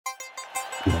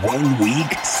1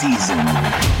 week season.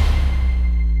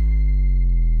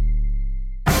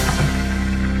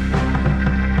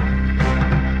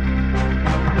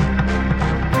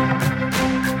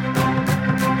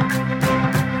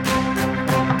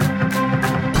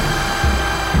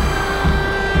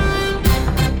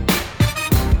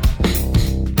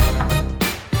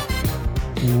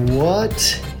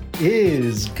 What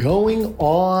is going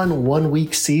on, 1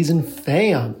 week season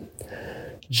fam?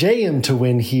 JM to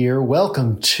Win here.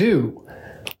 Welcome to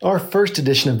our first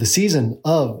edition of the season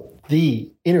of the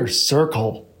Inner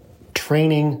Circle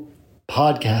Training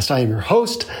Podcast. I am your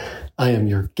host. I am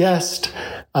your guest.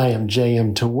 I am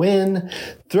JM to Win.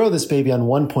 Throw this baby on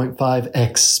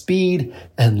 1.5x speed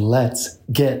and let's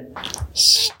get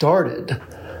started.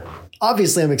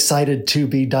 Obviously, I'm excited to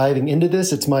be diving into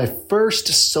this. It's my first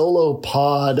solo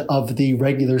pod of the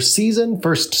regular season,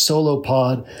 first solo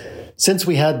pod since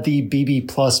we had the BB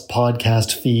Plus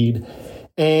podcast feed.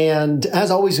 And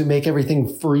as always, we make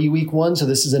everything free week one. So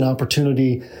this is an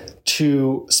opportunity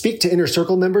to speak to Inner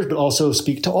Circle members, but also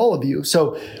speak to all of you.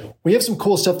 So we have some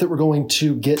cool stuff that we're going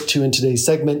to get to in today's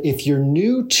segment. If you're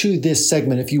new to this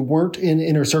segment, if you weren't in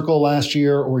Inner Circle last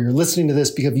year, or you're listening to this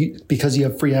because you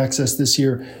have free access this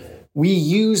year, we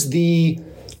use the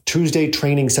Tuesday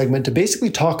training segment to basically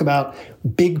talk about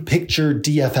big picture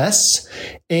DFS.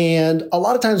 And a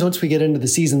lot of times once we get into the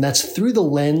season, that's through the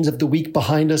lens of the week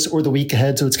behind us or the week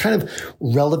ahead. So it's kind of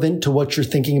relevant to what you're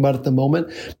thinking about at the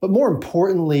moment. But more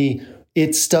importantly,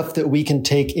 it's stuff that we can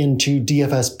take into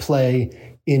DFS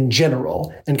play in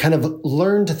general and kind of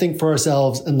learn to think for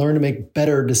ourselves and learn to make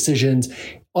better decisions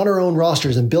on our own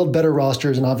rosters and build better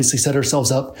rosters and obviously set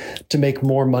ourselves up to make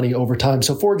more money over time.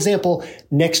 So for example,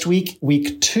 next week,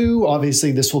 week 2,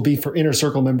 obviously this will be for Inner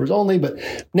Circle members only, but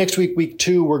next week, week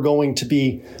 2, we're going to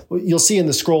be, you'll see in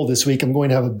the scroll this week, I'm going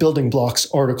to have a building blocks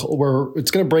article where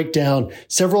it's going to break down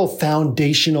several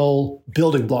foundational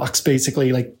building blocks,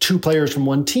 basically like 2 players from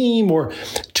one team or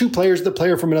 2 players, the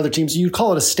player from another team. So you'd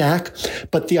call it a stack,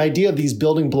 but the idea of these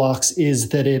building blocks is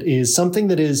that it is something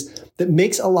that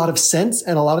makes a lot of sense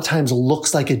and a lot of times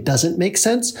looks like it doesn't make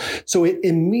sense. So it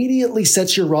immediately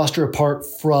sets your roster apart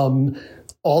from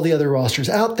all the other rosters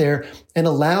out there and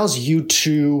allows you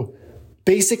to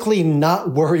basically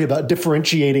not worry about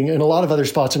differentiating in a lot of other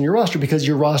spots on your roster because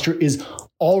your roster is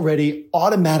already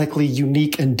automatically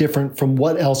unique and different from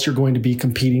what else you're going to be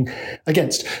competing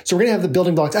against. So we're going to have the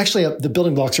building blocks. Actually, the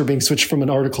building blocks are being switched from an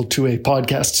article to a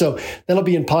podcast. So that'll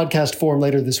be in podcast form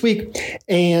later this week.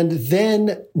 And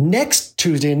then next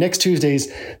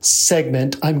Tuesday's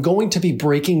segment, I'm going to be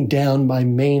breaking down my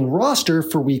main roster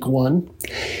for week 1.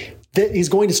 That is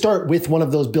going to start with one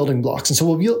of those building blocks. And so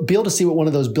we'll be able to see what one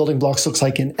of those building blocks looks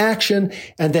like in action.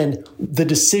 And then the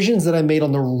decisions that I made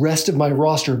on the rest of my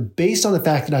roster based on the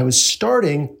fact that I was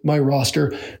starting my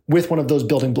roster with one of those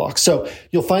building blocks. So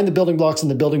you'll find the building blocks in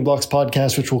the Building Blocks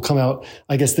podcast, which will come out,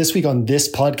 I guess, this week on this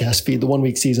podcast feed, the 1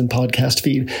 week season podcast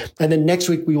feed. And then next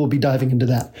week, we will be diving into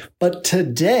that. But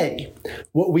today,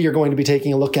 what we are going to be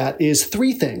taking a look at is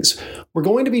 3 things. We're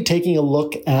going to be taking a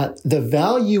look at the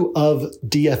value of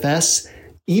DFS,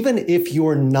 even if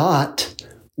you're not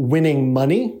winning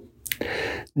money.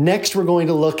 Next, we're going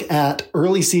to look at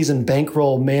early season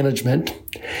bankroll management.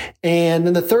 And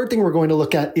then the third thing we're going to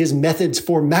look at is methods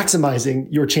for maximizing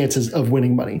your chances of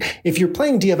winning money. If you're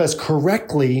playing DFS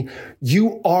correctly,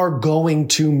 you are going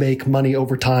to make money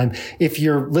over time. If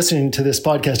you're listening to this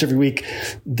podcast every week,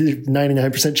 the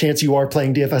 99% chance you are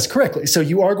playing DFS correctly. So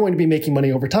you are going to be making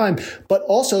money over time, but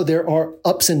also there are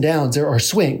ups and downs. There are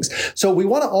swings. So we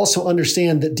want to also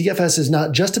understand that DFS is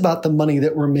not just about the money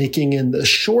that we're making in the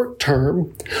short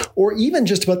term, or even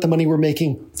just about the money we're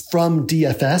making from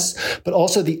DFS, but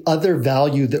also the other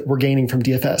value that we're gaining from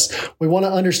DFS. We want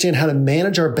to understand how to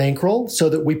manage our bankroll so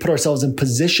that we put ourselves in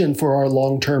position for our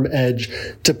long-term edge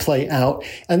to play out.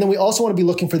 And then we also want to be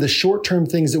looking for the short-term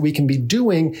things that we can be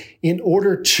doing in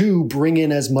order to bring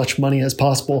in as much money as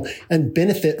possible and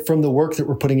benefit from the work that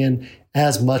we're putting in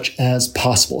as much as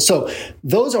possible. So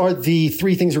those are the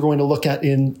 3 things we're going to look at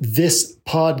in this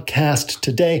podcast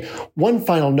today. One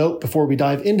final note before we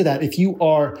dive into that. If you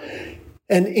are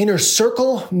an Inner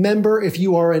Circle member, if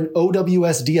you are an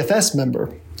OWS DFS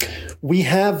member, we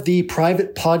have the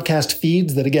private podcast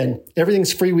feeds that, again,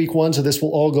 everything's free week 1. So this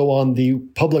will all go on the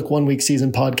public 1 week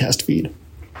season podcast feed.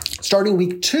 Starting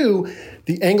week 2,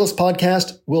 the Angles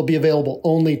podcast will be available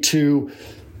only to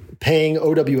paying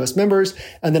OWS members.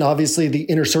 And then obviously the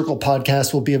Inner Circle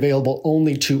podcast will be available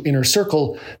only to Inner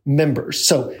Circle members.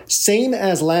 So same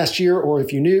as last year, or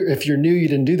if you're new, you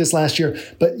didn't do this last year,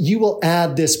 but you will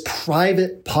add this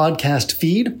private podcast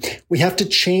feed. We have to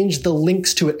change the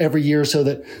links to it every year so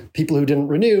that people who didn't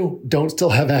renew don't still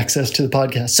have access to the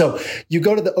podcast. So you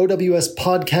go to the OWS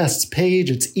podcasts page.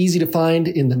 It's easy to find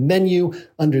in the menu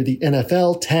under the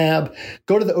NFL tab.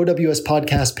 Go to the OWS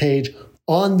podcast page.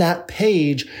 On that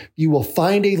page, you will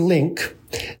find a link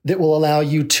that will allow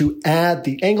you to add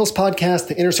the Angles podcast,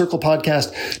 the Inner Circle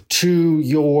podcast to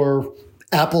your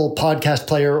Apple podcast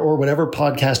player or whatever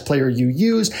podcast player you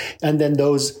use. And then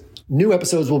those new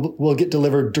episodes will get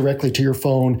delivered directly to your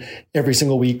phone every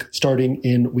single week, starting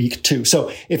in week 2.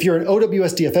 So if you're an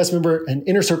OWS DFS member, an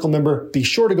Inner Circle member, be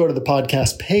sure to go to the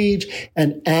podcast page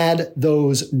and add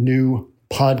those new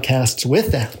podcasts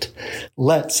with that.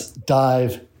 Let's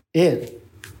dive in.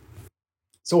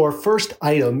 So our first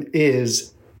item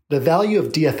is the value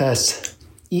of DFS,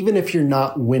 even if you're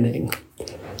not winning.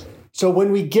 So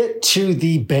when we get to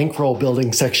the bankroll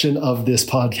building section of this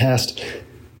podcast,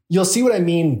 you'll see what I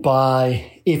mean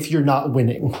by if you're not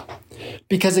winning.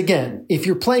 Because again, if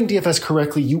you're playing DFS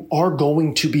correctly, you are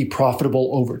going to be profitable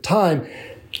over time.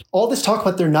 All this talk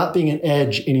about there not being an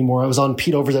edge anymore. I was on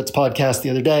Pete Overzet's podcast the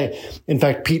other day. In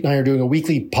fact, Pete and I are doing a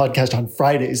weekly podcast on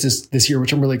Fridays this year,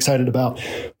 which I'm really excited about.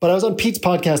 But I was on Pete's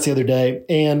podcast the other day,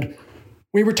 and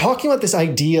we were talking about this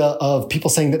idea of people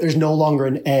saying that there's no longer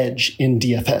an edge in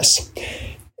DFS.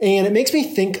 And it makes me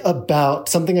think about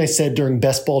something I said during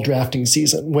best ball drafting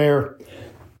season, where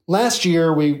last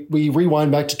year we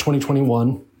rewind back to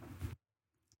 2021.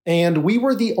 And we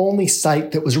were the only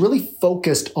site that was really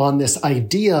focused on this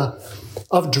idea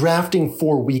of drafting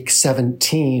for week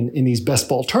 17 in these best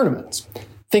ball tournaments.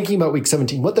 Thinking about week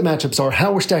 17, what the matchups are,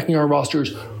 how we're stacking our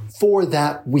rosters for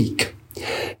that week.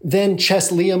 Then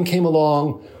Chess Liam came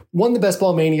along, won the Best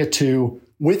Ball Mania 2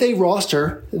 with a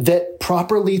roster that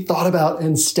properly thought about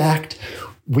and stacked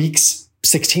weeks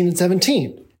 16 and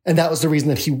 17. And that was the reason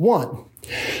that he won.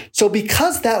 So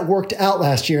because that worked out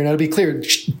last year, and I'll be clear,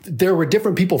 there were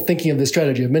different people thinking of this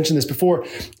strategy. I've mentioned this before.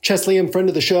 Chess Liam, friend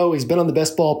of the show, he's been on the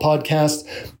Best Ball podcast.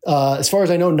 As far as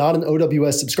I know, not an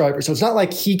OWS subscriber. So it's not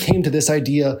like he came to this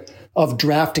idea of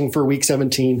drafting for week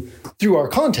 17 through our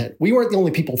content. We weren't the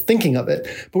only people thinking of it,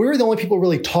 but we were the only people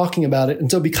really talking about it.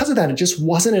 And so because of that, it just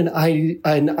wasn't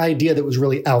an idea that was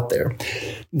really out there.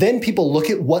 Then people look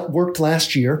at what worked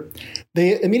last year.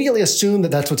 They immediately assume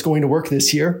that that's what's going to work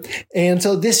this year. And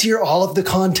so this year, all of the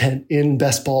content in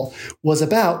Best Ball was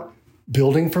about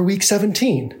building for week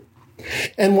 17.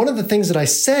 And one of the things that I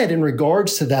said in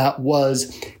regards to that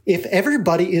was, if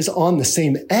everybody is on the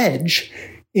same edge,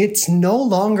 it's no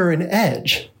longer an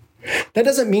edge. That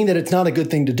doesn't mean that it's not a good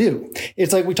thing to do.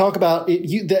 It's like we talk about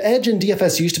it, the edge in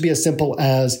DFS used to be as simple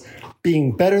as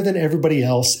being better than everybody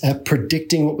else at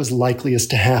predicting what was likeliest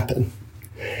to happen.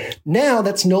 Now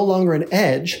that's no longer an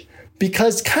edge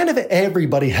because kind of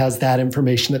everybody has that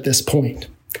information at this point.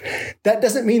 That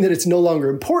doesn't mean that it's no longer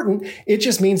important. It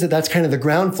just means that that's kind of the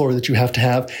ground floor that you have to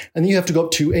have, and then you have to go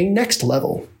up to a next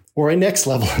level. Or a next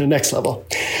level and a next level.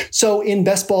 So in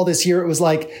Best Ball this year, it was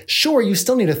like, sure, you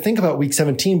still need to think about week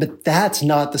 17, but that's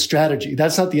not the strategy.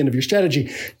 That's not the end of your strategy.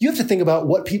 You have to think about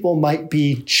what people might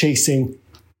be chasing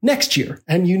next year,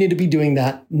 and you need to be doing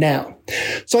that now.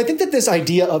 So I think that this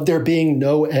idea of there being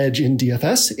no edge in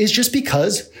DFS is just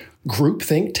because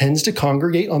groupthink tends to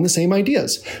congregate on the same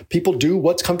ideas. People do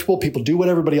what's comfortable. People do what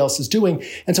everybody else is doing.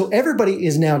 And so everybody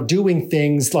is now doing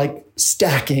things like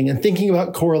stacking and thinking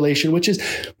about correlation, which is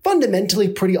fundamentally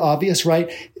pretty obvious, right?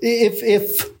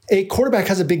 If a quarterback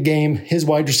has a big game,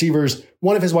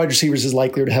 one of his wide receivers is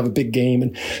likelier to have a big game,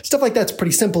 and stuff like that's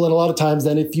pretty simple. And a lot of times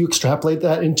then if you extrapolate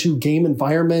that into game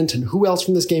environment and who else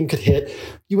from this game could hit,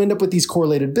 you end up with these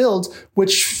correlated builds,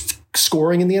 which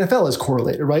scoring in the NFL is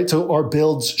correlated, right? So our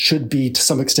builds should be to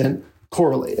some extent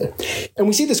correlated. And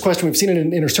we see this question, we've seen it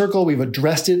in Inner Circle, we've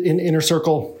addressed it in Inner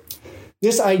Circle.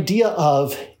 This idea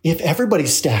of if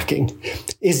everybody's stacking,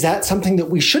 is that something that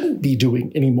we shouldn't be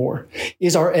doing anymore?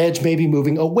 Is our edge maybe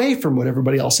moving away from what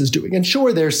everybody else is doing? And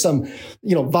sure, there's some,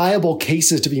 viable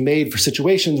cases to be made for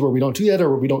situations where we don't do that, or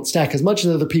where we don't stack as much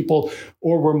as other people,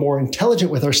 or we're more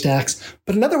intelligent with our stacks.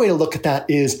 But another way to look at that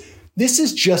is this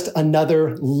is just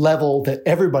another level that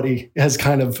everybody has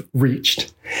kind of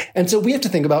reached. And so we have to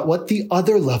think about what the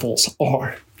other levels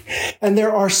are. And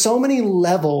there are so many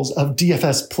levels of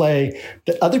DFS play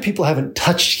that other people haven't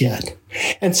touched yet.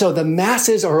 And so the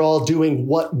masses are all doing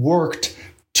what worked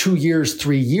 2 years,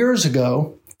 3 years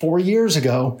ago 4 years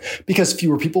ago because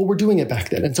fewer people were doing it back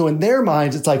then. And so in their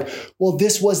minds, it's like, well,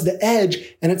 this was the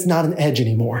edge and it's not an edge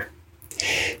anymore.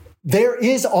 There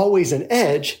is always an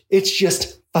edge. It's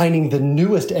just finding the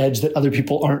newest edge that other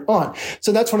people aren't on.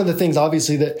 So that's one of the things,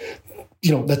 obviously, that,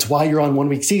 that's why you're on 1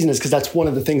 week season, is because that's one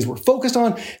of the things we're focused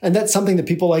on. And that's something that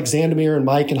people like Xandamir and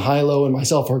Mike and Hilo and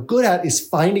myself are good at, is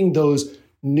finding those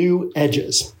new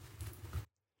edges.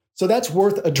 So that's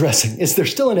worth addressing. Is there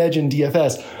still an edge in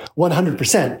DFS?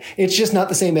 100%. It's just not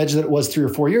the same edge that it was 3 or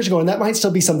 4 years ago. And that might still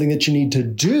be something that you need to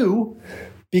do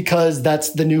because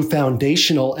that's the new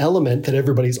foundational element that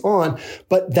everybody's on.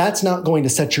 But that's not going to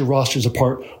set your rosters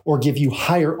apart or give you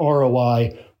higher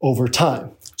ROI over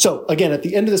time. So again, at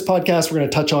the end of this podcast, we're going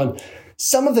to touch on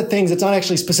some of the things. It's not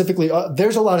actually specifically,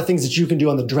 there's a lot of things that you can do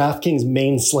on the DraftKings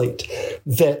main slate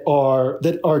that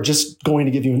are just going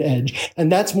to give you an edge.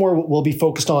 And that's more what we'll be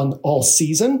focused on all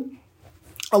season,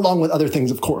 along with other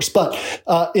things, of course. But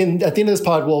at the end of this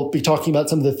pod, we'll be talking about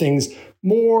some of the things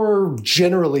more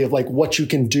generally of like what you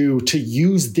can do to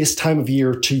use this time of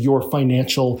year to your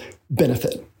financial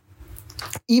benefit.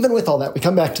 Even with all that, we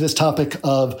come back to this topic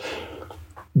of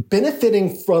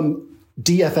benefiting from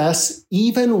DFS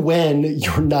even when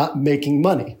you're not making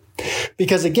money.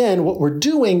 Because again, what we're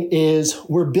doing is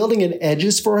we're building in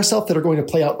edges for ourselves that are going to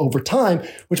play out over time,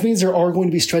 which means there are going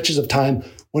to be stretches of time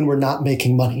when we're not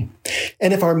making money.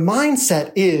 And if our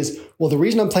mindset is, well, the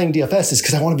reason I'm playing DFS is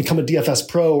because I want to become a DFS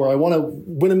pro, or I want to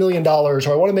win $1 million, or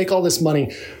I want to make all this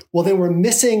money, well, then we're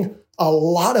missing a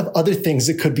lot of other things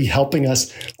that could be helping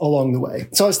us along the way.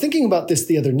 So I was thinking about this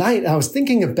the other night, and I was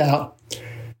thinking about,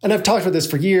 and I've talked about this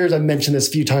for years. I've mentioned this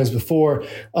a few times before.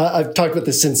 I've talked about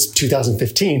this since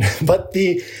 2015. But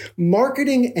the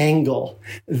marketing angle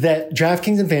that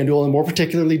DraftKings and FanDuel, and more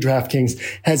particularly DraftKings,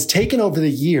 has taken over the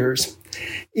years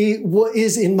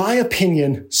is, in my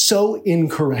opinion, so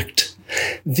incorrect.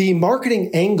 The marketing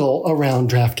angle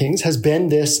around DraftKings has been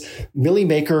this Millie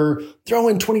Maker, throw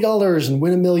in $20 and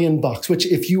win $1 million, which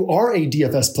if you are a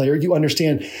DFS player, you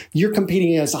understand you're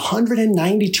competing against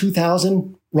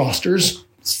 192,000 rosters,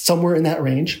 somewhere in that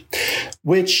range,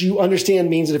 which you understand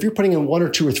means that if you're putting in 1 or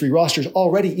 2 or 3 rosters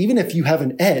already, even if you have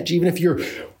an edge, even if you're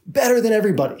better than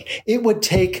everybody, it would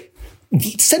take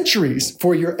centuries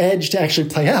for your edge to actually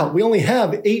play out. We only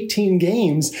have 18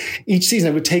 games each season.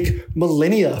 It would take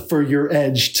millennia for your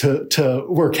edge to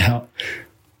work out.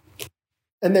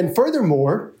 And then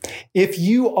furthermore, if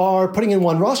you are putting in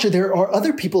 1 roster, there are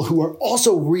other people who are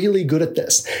also really good at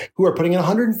this, who are putting in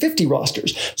 150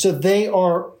 rosters. So they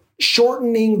are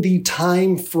shortening the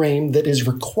time frame that is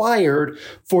required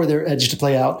for their edge to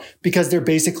play out because they're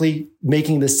basically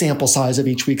making the sample size of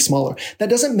each week smaller. That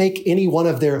doesn't make any one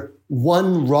of their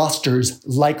 1 rosters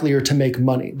likelier to make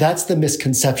money. That's the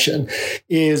misconception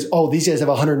is, oh, these guys have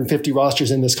 150 rosters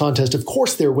in this contest. Of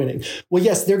course they're winning. Well,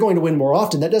 yes, they're going to win more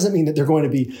often. That doesn't mean that they're going to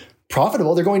be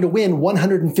profitable. They're going to win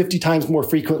 150 times more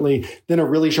frequently than a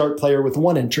really sharp player with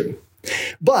 1 entry.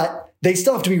 But they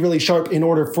still have to be really sharp in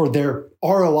order for their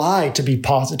ROI to be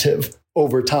positive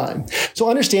over time. So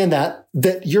understand that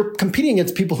you're competing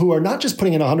against people who are not just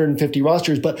putting in 150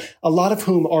 rosters, but a lot of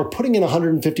whom are putting in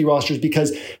 150 rosters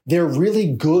because they're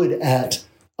really good at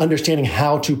understanding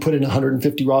how to put in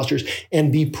 150 rosters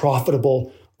and be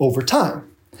profitable over time.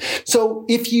 So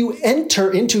if you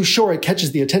enter into, sure, it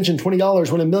catches the attention,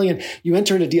 $20, win $1 million, you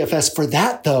enter into DFS for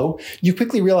that, though, you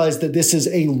quickly realize that this is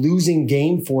a losing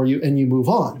game for you and you move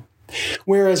on.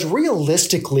 Whereas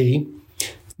realistically,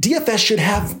 DFS should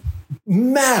have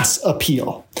mass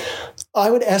appeal.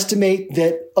 I would estimate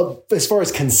that as far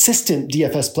as consistent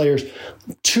DFS players,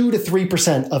 2 to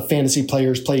 3% of fantasy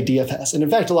players play DFS. And in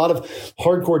fact, a lot of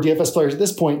hardcore DFS players at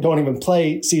this point don't even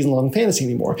play season-long fantasy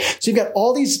anymore. So you've got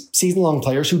all these season-long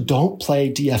players who don't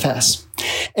play DFS.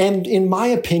 And in my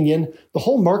opinion, the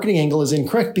whole marketing angle is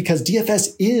incorrect because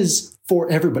DFS is for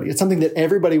everybody. It's something that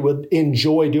everybody would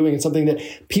enjoy doing. It's something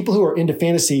that people who are into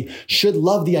fantasy should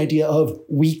love the idea of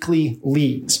weekly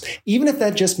leagues. Even if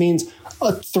that just means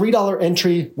a $3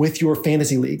 entry with your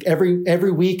fantasy league.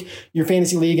 Every week, your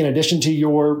fantasy league, in addition to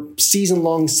your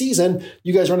season-long season,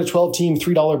 you guys run a 12-team,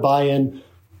 $3 buy-in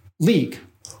league.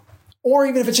 Or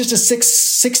even if it's just a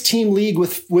six-team league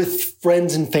with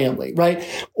friends and family, right?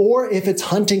 Or if it's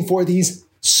hunting for these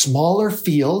smaller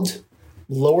field,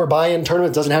 lower buy-in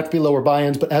tournaments, doesn't have to be lower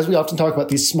buy-ins, but as we often talk about,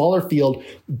 these smaller field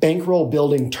bankroll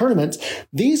building tournaments,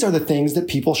 these are the things that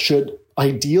people should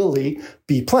ideally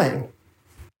be playing.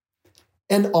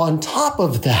 And on top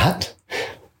of that,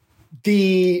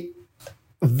 the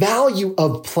value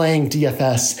of playing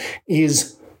DFS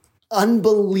is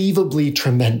unbelievably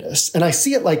tremendous. And I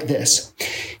see it like this.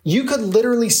 You could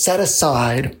literally set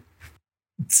aside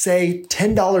say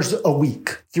 $10 a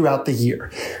week throughout the year.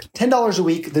 $10 a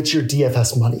week, that's your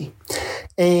DFS money.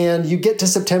 And you get to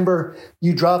September,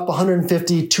 you drop $150,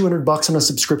 $200 on a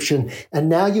subscription, and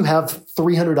now you have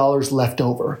 $300 left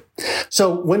over.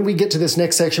 So when we get to this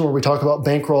next section where we talk about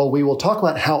bankroll, we will talk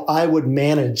about how I would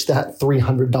manage that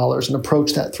 $300 and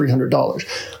approach that $300.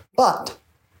 But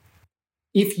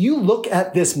if you look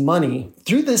at this money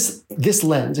through this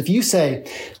lens, if you say,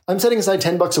 I'm setting aside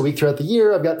 $10 a week throughout the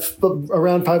year, I've got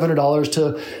around $500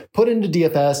 to put into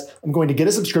DFS, I'm going to get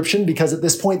a subscription because at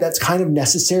this point, that's kind of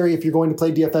necessary if you're going to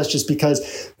play DFS, just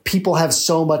because people have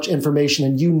so much information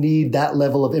and you need that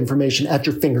level of information at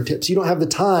your fingertips. You don't have the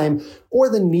time or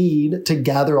the need to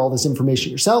gather all this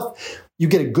information yourself. You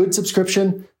get a good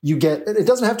subscription. It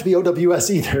doesn't have to be OWS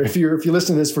either. If you're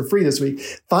listening to this for free this week,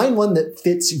 find one that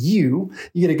fits you.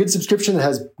 You get a good subscription that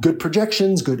has good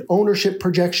projections, good ownership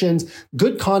projections,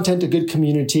 good content, a good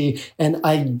community, and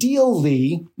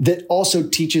ideally that also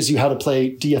teaches you how to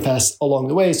play DFS along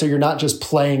the way. So you're not just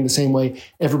playing the same way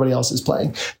everybody else is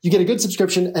playing. You get a good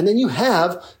subscription, and then you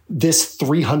have this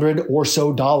 $300 or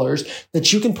so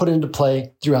that you can put into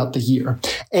play throughout the year.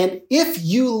 And if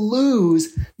you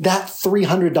lose that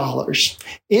 $300,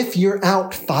 if you're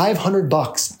out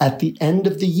 $500 at the end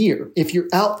of the year, if you're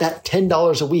out that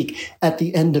 $10 a week at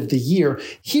the end of the year,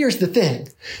 here's the thing.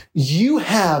 You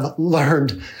have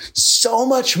learned so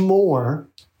much more.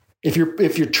 If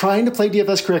you're trying to play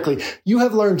DFS correctly, you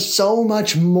have learned so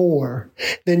much more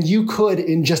than you could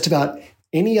in just about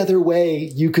any other way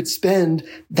you could spend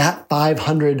that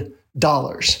 $500.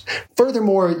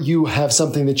 Furthermore, you have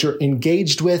something that you're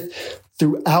engaged with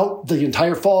throughout the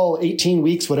entire fall, 18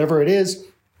 weeks, whatever it is.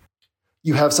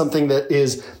 You have something that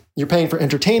is, you're paying for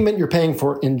entertainment, you're paying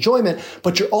for enjoyment,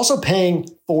 but you're also paying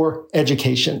for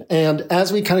education. And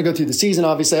as we kind of go through the season,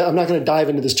 obviously, I'm not going to dive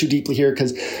into this too deeply here,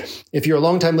 because if you're a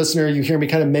longtime listener, you hear me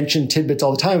kind of mention tidbits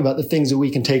all the time about the things that we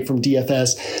can take from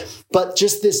DFS. But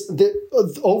just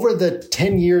over the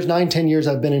 10 years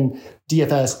I've been in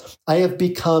DFS, I have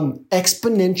become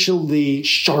exponentially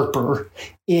sharper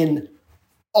in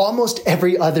almost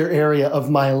every other area of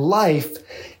my life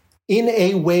in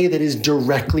a way that is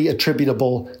directly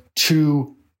attributable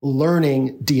to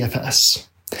learning DFS.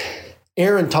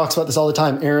 Aaron talks about this all the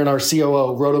time. Aaron, our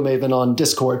COO, RotoMaven on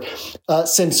Discord.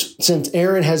 Since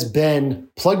Aaron has been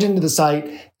plugged into the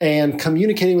site and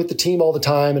communicating with the team all the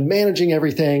time and managing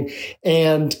everything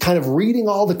and kind of reading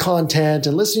all the content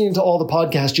and listening to all the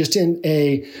podcasts just in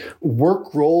a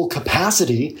work role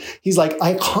capacity, he's like,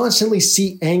 I constantly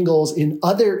see angles in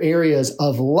other areas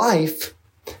of life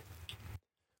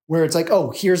where it's like,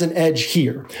 oh, here's an edge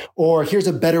here, or here's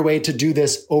a better way to do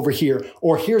this over here,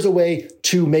 or here's a way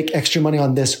to make extra money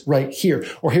on this right here,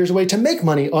 or here's a way to make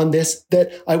money on this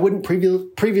that I wouldn't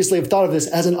previously have thought of this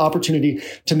as an opportunity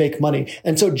to make money.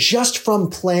 And so just from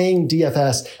playing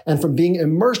DFS and from being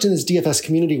immersed in this DFS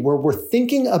community where we're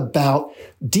thinking about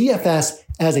DFS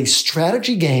as a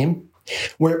strategy game,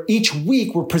 where each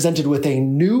week we're presented with a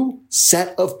new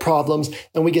set of problems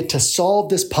and we get to solve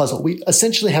this puzzle. We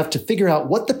essentially have to figure out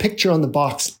what the picture on the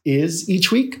box is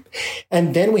each week.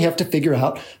 And then we have to figure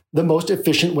out the most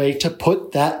efficient way to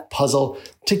put that puzzle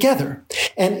together.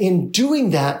 And in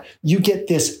doing that, you get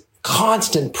this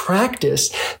constant practice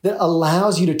that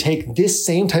allows you to take this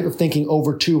same type of thinking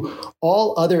over to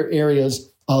all other areas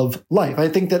of life. I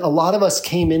think that a lot of us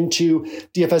came into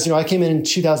DFS, I came in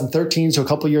 2013, so a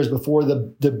couple of years before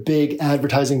the big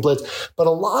advertising blitz, but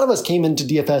a lot of us came into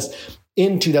DFS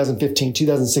in 2015,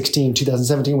 2016,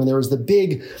 2017, when there was the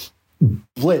big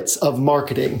blitz of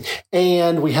marketing.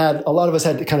 And a lot of us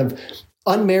had kind of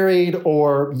unmarried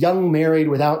or young married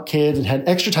without kids and had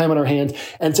extra time on our hands.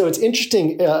 And so it's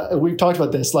interesting. We've talked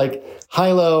about this, like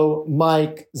Hilo,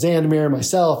 Mike, Zandamir,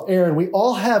 myself, Aaron, we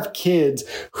all have kids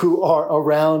who are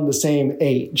around the same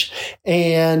age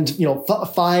and,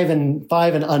 five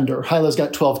and under. Hilo's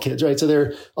got 12 kids, right? So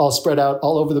they're all spread out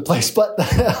all over the place, but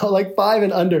like 5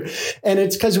 and under. And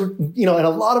it's because, and a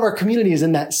lot of our community is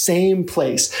in that same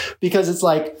place because it's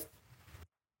like,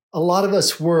 a lot of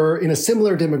us were in a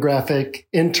similar demographic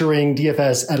entering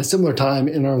DFS at a similar time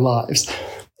in our lives.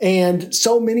 And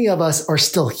so many of us are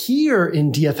still here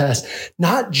in DFS,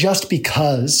 not just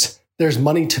because there's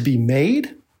money to be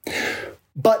made,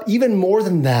 but even more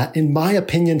than that, in my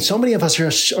opinion, so many of us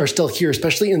are still here,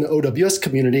 especially in the OWS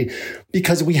community,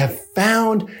 because we have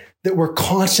found that we're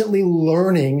constantly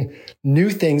learning new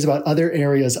things about other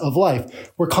areas of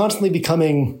life. We're constantly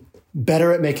becoming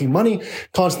better at making money,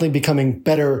 constantly becoming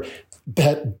better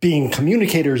at being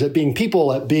communicators, at being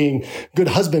people, at being good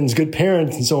husbands, good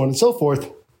parents, and so on and so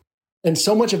forth. And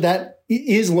so much of that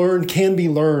can be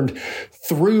learned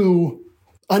through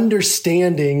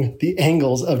understanding the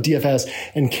angles of DFS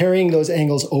and carrying those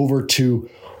angles over to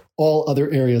all other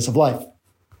areas of life.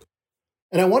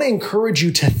 And I want to encourage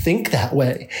you to think that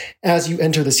way as you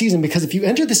enter the season, because if you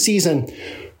enter the season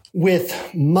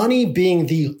with money being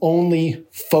the only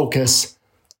focus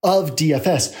of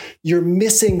DFS, you're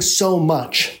missing so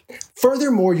much.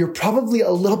 Furthermore, you're probably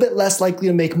a little bit less likely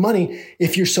to make money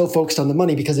if you're so focused on the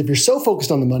money, because if you're so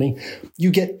focused on the money,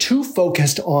 you get too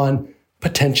focused on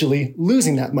potentially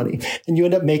losing that money. And you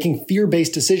end up making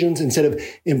fear-based decisions instead of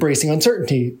embracing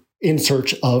uncertainty in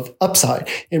search of upside,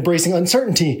 embracing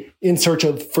uncertainty in search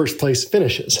of first place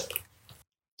finishes.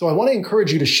 So I want to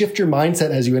encourage you to shift your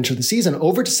mindset as you enter the season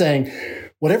over to saying,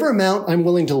 whatever amount I'm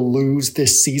willing to lose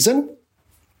this season,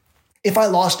 if I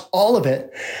lost all of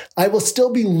it, I will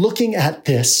still be looking at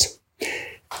this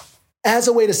as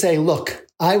a way to say, look,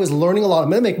 I was learning a lot. I'm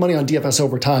going to make money on DFS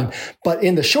over time. But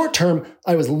in the short term,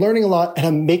 I was learning a lot and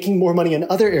I'm making more money in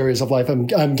other areas of life. I'm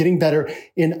getting better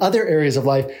in other areas of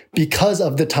life because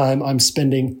of the time I'm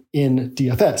spending in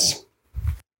DFS.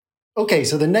 Okay,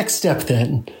 so the next step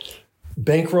then,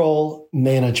 bankroll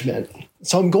management.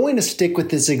 So I'm going to stick with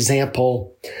this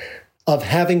example of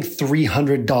having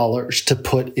 $300 to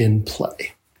put in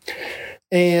play.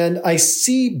 And I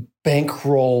see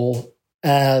bankroll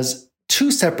as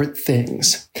two separate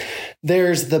things.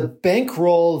 There's the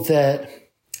bankroll that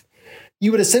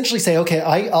you would essentially say, okay,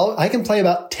 I can play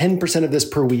about 10% of this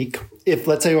per week. If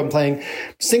let's say I'm playing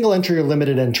single entry or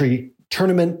limited entry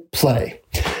tournament play,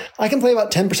 I can play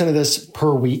about 10% of this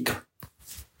per week.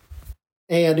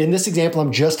 And in this example,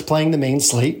 I'm just playing the main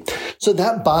slate. So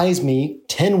that buys me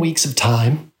 10 weeks of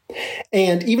time.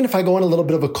 And even if I go on a little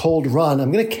bit of a cold run,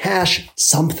 I'm going to cash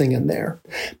something in there.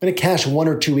 I'm going to cash 1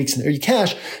 or 2 weeks in there.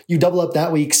 You double up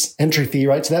that week's entry fee,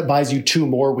 right? So that buys you 2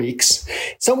 more weeks.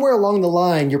 Somewhere along the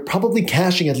line, you're probably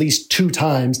cashing at least 2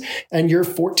 times, and you're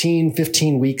 14,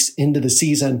 15 weeks into the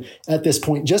season at this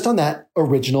point, just on that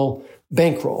original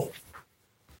bankroll.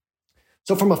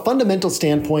 So from a fundamental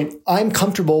standpoint, I'm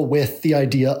comfortable with the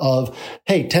idea of,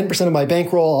 hey, 10% of my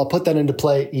bankroll, I'll put that into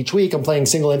play each week. I'm playing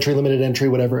single entry, limited entry,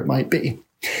 whatever it might be.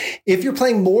 If you're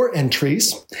playing more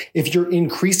entries, if you're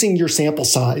increasing your sample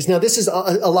size, now this is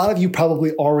a lot of you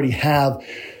probably already have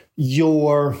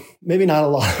maybe not a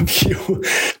lot of you,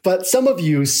 but some of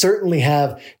you certainly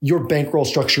have your bankroll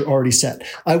structure already set.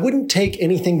 I wouldn't take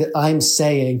anything that I'm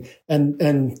saying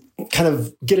and kind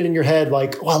of get it in your head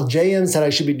like, well, JM said I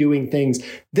should be doing things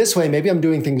this way. Maybe I'm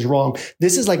doing things wrong.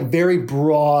 This is like very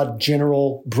broad,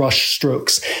 general brush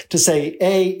strokes to say,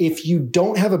 if you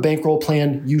don't have a bankroll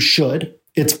plan, you should.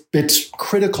 It's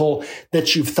critical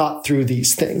that you've thought through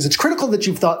these things. It's critical that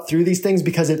you've thought through these things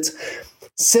because it's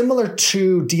similar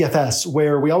to DFS,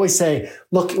 where we always say,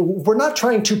 look, we're not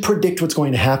trying to predict what's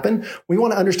going to happen. We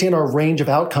want to understand our range of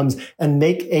outcomes and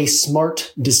make a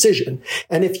smart decision.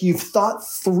 And if you've thought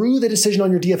through the decision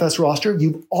on your DFS roster,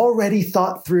 you've already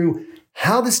thought through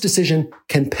how this decision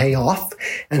can pay off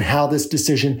and how this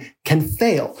decision can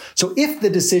fail. So if the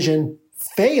decision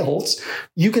fails,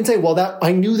 you can say, well,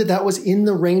 I knew that was in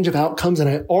the range of outcomes and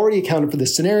I already accounted for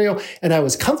this scenario. And I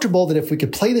was comfortable that if we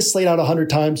could play this slate out 100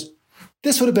 times,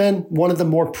 this would have been one of the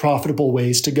more profitable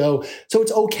ways to go. So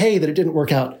it's okay that it didn't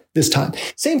work out this time.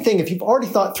 Same thing, if you've already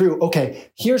thought through,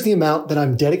 okay, here's the amount that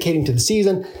I'm dedicating to the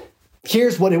season.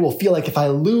 Here's what it will feel like if I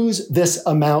lose this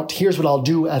amount. Here's what I'll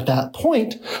do at that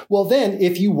point. Well, then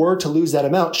if you were to lose that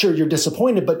amount, sure, you're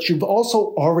disappointed, but you've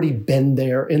also already been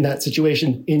there in that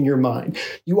situation in your mind.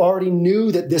 You already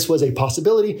knew that this was a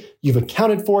possibility. You've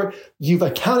accounted for it. You've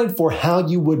accounted for how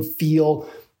you would feel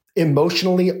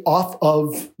emotionally off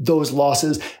of those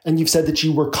losses. And you've said that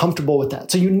you were comfortable with that.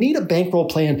 So you need a bankroll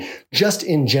plan just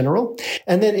in general.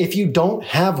 And then if you don't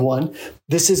have one,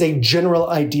 this is a general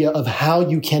idea of how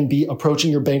you can be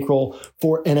approaching your bankroll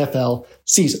for NFL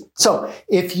season. So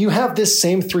if you have this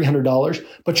same $300,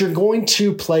 but you're going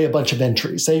to play a bunch of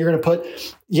entries, say you're going to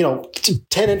put,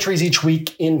 10 entries each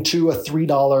week into a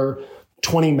 $3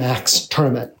 20 max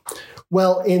tournament.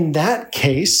 Well, in that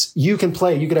case, you could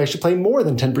actually play more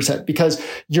than 10% because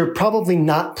you're probably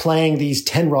not playing these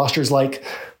 10 rosters like,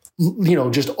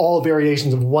 just all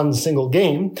variations of one single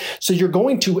game. So you're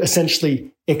going to essentially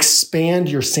expand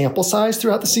your sample size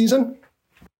throughout the season.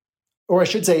 Or I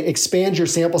should say, expand your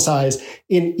sample size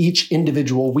in each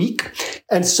individual week.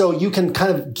 And so you can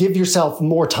kind of give yourself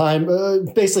more time.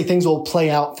 Basically, things will play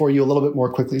out for you a little bit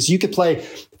more quickly. So you could play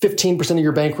 15% of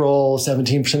your bankroll,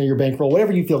 17% of your bankroll,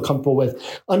 whatever you feel comfortable with,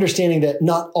 understanding that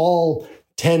not all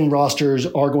 10 rosters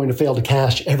are going to fail to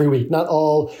cash every week. Not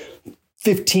all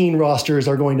 15 rosters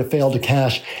are going to fail to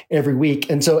cash every week.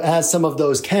 And so as some of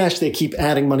those cash, they keep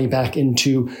adding money back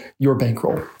into your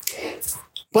bankroll.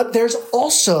 But there's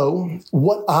also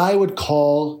what I would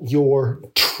call your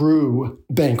true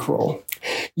bankroll.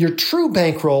 Your true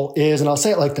bankroll is, and I'll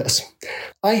say it like this,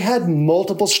 I had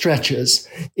multiple stretches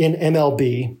in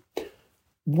MLB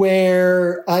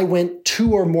where I went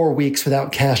 2 or more weeks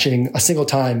without cashing a single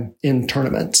time in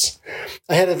tournaments.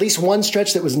 I had at least one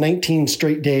stretch that was 19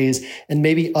 straight days and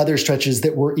maybe other stretches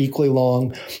that were equally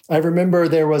long. I remember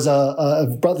there was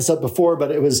I've brought this up before,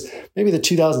 but it was maybe the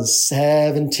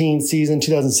 2017 season,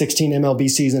 2016 MLB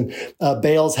season.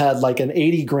 Bales had like an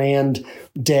 80 grand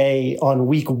day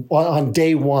on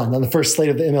day one on the first slate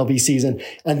of the MLB season,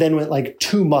 and then went like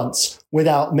 2 months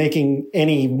without making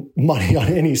any money on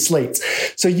any slates.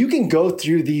 So you can go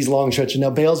through these long stretches. Now,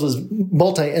 Bales was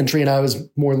multi-entry and I was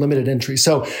more limited entry.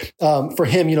 So for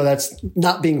him, that's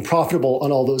not being profitable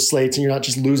on all those slates and you're not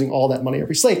just losing all that money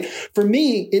every slate. For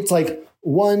me, it's like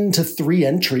 1 to 3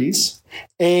 entries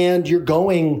and you're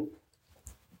going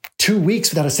 2 weeks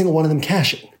without a single one of them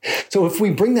cashing. So if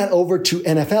we bring that over to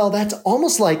NFL, that's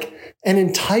almost like an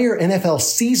entire NFL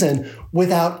season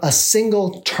without a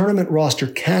single tournament roster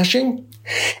cashing.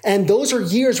 And those are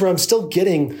years where I'm still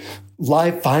getting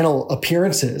live final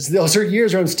appearances. Those are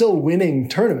years where I'm still winning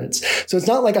tournaments. So it's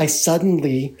not like I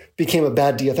suddenly became a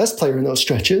bad DFS player in those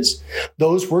stretches.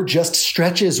 Those were just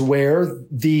stretches where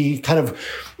the kind of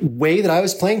way that I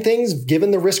was playing things, given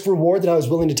the risk reward that I was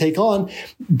willing to take on,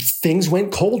 things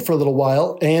went cold for a little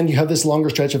while. And you have this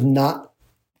longer stretch of not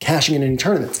cashing in any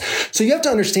tournaments. So you have to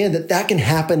understand that that can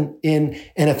happen in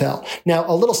NFL. Now,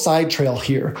 a little side trail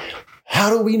here. How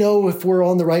do we know if we're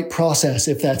on the right process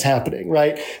if that's happening,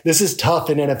 right? This is tough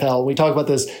in NFL. We talk about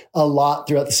this a lot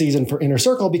throughout the season for Inner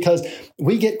Circle because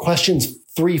we get questions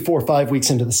 3, 4, 5 weeks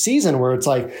into the season where it's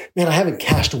like, man, I haven't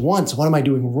cashed once. What am I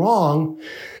doing wrong?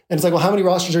 And it's like, well, how many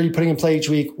rosters are you putting in play each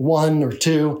week? 1 or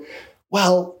 2?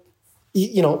 Well,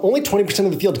 only 20%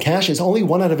 of the field cashes. Only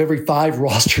 1 out of every 5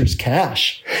 rosters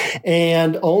cash.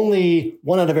 And only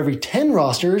 1 out of every 10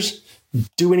 rosters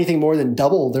do anything more than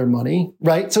double their money,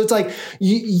 right? So it's like,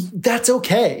 that's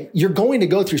okay. You're going to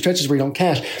go through stretches where you don't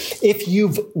cash. If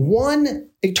you've won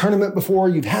a tournament before,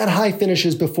 you've had high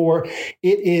finishes before,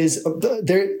 there's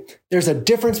a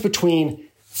difference between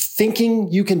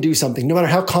thinking you can do something, no matter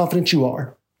how confident you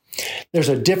are. There's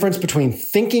a difference between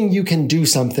thinking you can do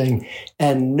something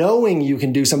and knowing you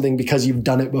can do something because you've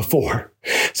done it before.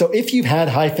 So if you've had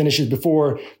high finishes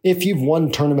before, if you've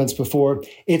won tournaments before,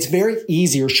 it's very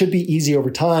easy or should be easy over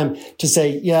time to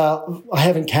say, yeah, I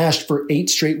haven't cashed for 8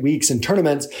 straight weeks in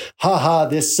tournaments.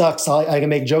 This sucks. I can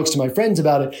make jokes to my friends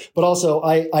about it. But also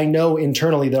I know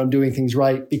internally that I'm doing things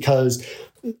right because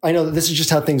I know that this is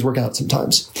just how things work out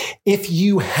sometimes. If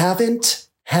you haven't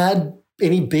had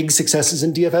any big successes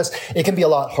in DFS, it can be a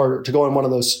lot harder to go on one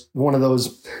of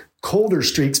those colder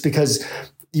streaks because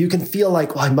you can feel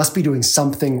like, well, I must be doing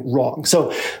something wrong.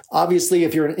 So obviously,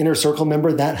 if you're an Inner Circle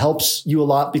member, that helps you a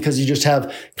lot because you just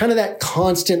have kind of that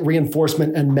constant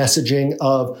reinforcement and messaging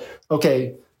of,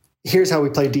 okay, here's how we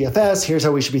play DFS. Here's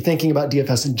how we should be thinking about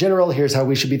DFS in general. Here's how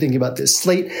we should be thinking about this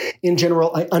slate in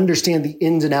general. I understand the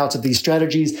ins and outs of these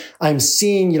strategies. I'm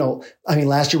seeing,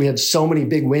 last year we had so many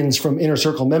big wins from Inner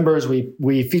Circle members.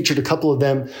 We featured a couple of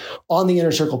them on the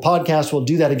Inner Circle podcast. We'll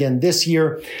do that again this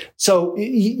year. So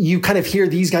you kind of hear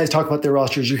these guys talk about their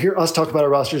rosters. You hear us talk about our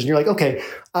rosters and you're like, okay,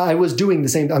 I was doing the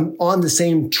same. I'm on the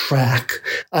same track.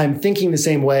 I'm thinking the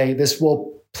same way. This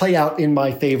will play out in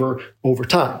my favor over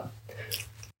time.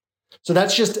 So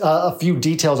that's just a few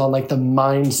details on like the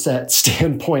mindset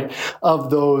standpoint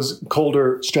of those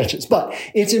colder stretches. But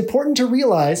it's important to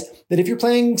realize that if you're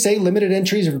playing, say, limited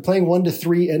entries, if you're playing 1 to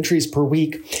 3 entries per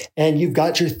week, and you've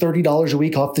got your $30 a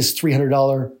week off this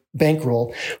 $300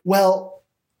 bankroll, well,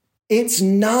 it's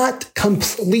not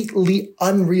completely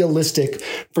unrealistic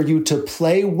for you to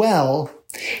play well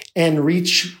and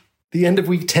reach the end of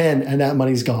week 10 and that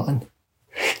money's gone.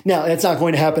 Now, it's not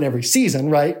going to happen every season,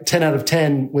 right? 10 out of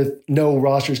 10 with no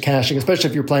rosters cashing, especially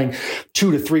if you're playing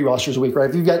 2 to 3 rosters a week, right?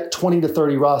 If you've got 20 to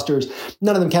 30 rosters,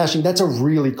 none of them cashing, that's a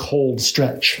really cold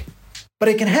stretch. But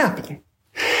it can happen.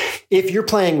 If you're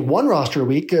playing 1 roster a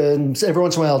week, and every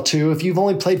once in a while 2, if you've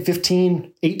only played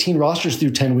 15, 18 rosters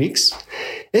through 10 weeks,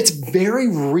 it's very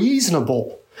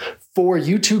reasonable for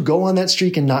you to go on that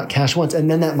streak and not cash once, and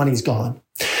then that money's gone.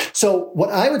 So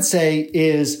what I would say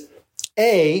is,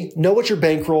 A, know what your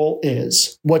bankroll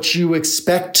is, what you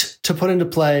expect to put into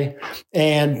play.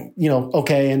 And,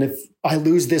 okay, and if I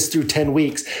lose this through 10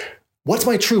 weeks, what's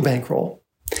my true bankroll?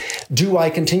 Do I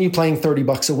continue playing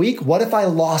 $30 a week? What if I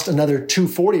lost another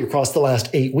 $240 across the last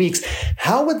 8 weeks?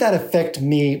 How would that affect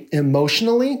me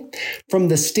emotionally from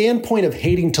the standpoint of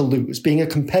hating to lose, being a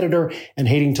competitor and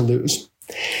hating to lose?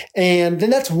 And then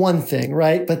that's one thing,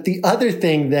 right? But the other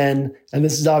thing then, and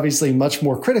this is obviously much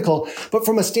more critical, but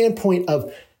from a standpoint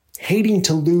of hating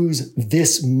to lose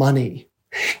this money,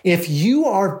 if you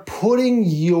are putting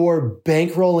your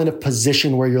bankroll in a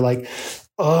position where you're like,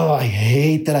 oh, I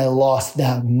hate that I lost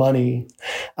that money.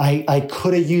 I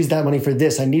could have used that money for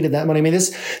this. I needed that money. I mean,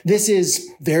 this is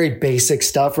very basic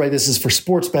stuff, right? This is for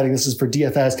sports betting. This is for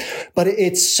DFS, but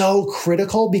it's so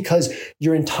critical because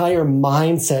your entire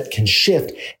mindset can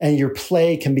shift and your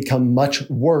play can become much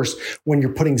worse when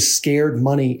you're putting scared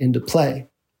money into play.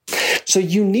 So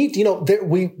you need,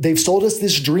 they've sold us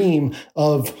this dream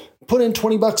of put in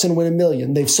 $20 and win $1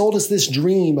 million. They've sold us this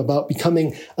dream about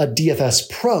becoming a DFS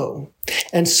pro.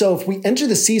 And so if we enter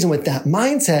the season with that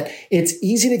mindset, it's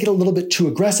easy to get a little bit too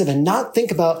aggressive and not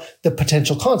think about the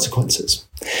potential consequences.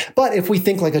 But if we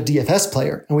think like a DFS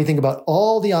player and we think about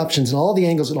all the options and all the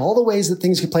angles and all the ways that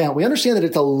things could play out, we understand that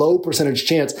it's a low percentage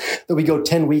chance that we go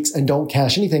 10 weeks and don't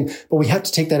cash anything, but we have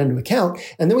to take that into account.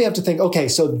 And then we have to think, okay,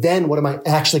 so then what am I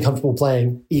actually comfortable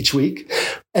playing each week?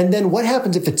 And then what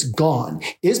happens if it's gone?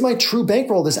 Is my true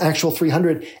bankroll this actual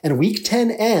 300 and week 10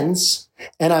 ends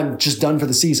and I'm just done for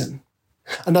the season?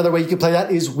 Another way you could play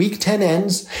that is week 10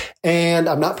 ends and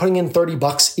I'm not putting in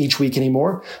 $30 each week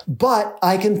anymore, but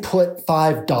I can put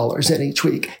 $5 in each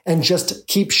week and just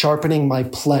keep sharpening my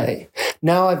play.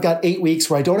 Now I've got 8 weeks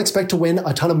where I don't expect to win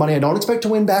a ton of money. I don't expect to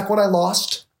win back what I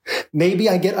lost. Maybe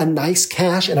I get a nice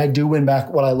cash and I do win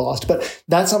back what I lost, but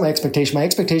that's not my expectation. My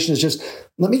expectation is just,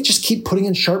 let me just keep putting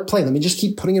in sharp play. Let me just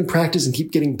keep putting in practice and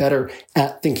keep getting better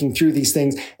at thinking through these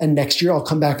things. And next year I'll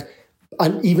come back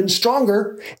even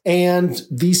stronger and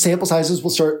these sample sizes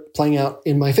will start playing out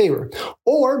in my favor.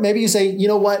 Or maybe you say, you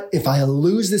know what? If I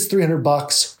lose this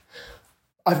 $300,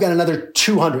 I've got another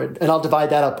 200 and I'll divide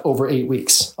that up over 8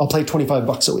 weeks. I'll play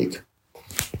 $25 a week.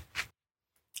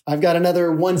 I've got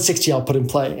another 160 I'll put in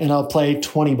play and I'll play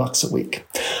 $20 a week.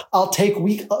 I'll take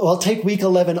week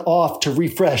 11 off to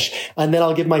refresh and then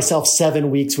I'll give myself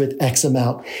 7 weeks with X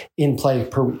amount in play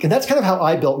per week. And that's kind of how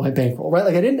I built my bankroll, right?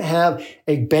 Like I didn't have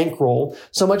a bankroll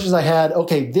so much as I had,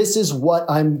 okay, this is what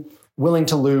I'm willing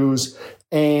to lose.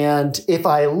 And if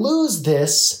I lose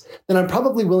this, then I'm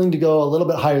probably willing to go a little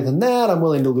bit higher than that. I'm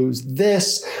willing to lose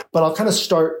this, but I'll kind of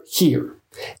start here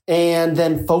and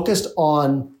then focused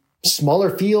on smaller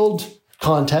field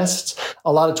contests,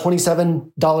 a lot of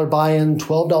 $27 buy-in,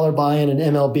 $12 buy-in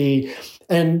in MLB.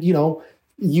 And,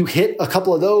 you hit a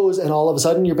couple of those and all of a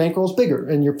sudden your bankroll's bigger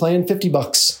and you're playing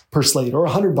 $50 per slate or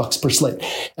 $100 per slate.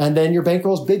 And then your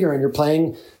bankroll's bigger and you're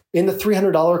playing in the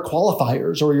 $300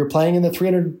 qualifiers or you're playing in the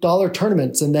 $300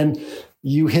 tournaments. And then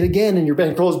you hit again and your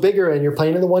bankroll's bigger and you're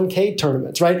playing in the 1K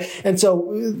tournaments, right? And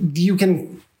so you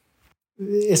can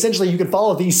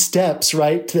follow these steps,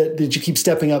 right? That you keep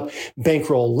stepping up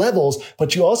bankroll levels,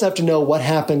 but you also have to know what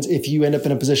happens if you end up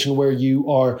in a position where you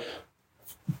are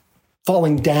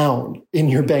falling down in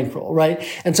your bankroll, right?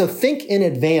 And so think in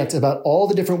advance about all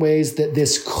the different ways that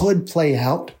this could play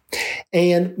out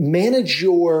and manage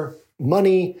your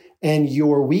money and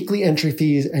your weekly entry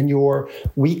fees and your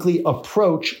weekly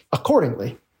approach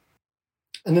accordingly.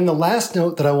 And then the last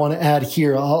note that I want to add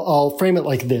here, I'll frame it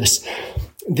like this.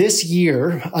 This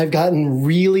year, I've gotten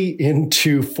really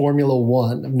into Formula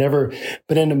One. I've never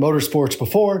been into motorsports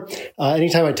before.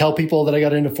 Anytime I tell people that I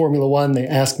got into Formula One, they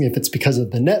ask me if it's because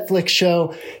of the Netflix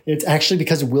show. It's actually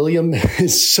because William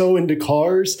is so into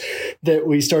cars that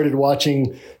we started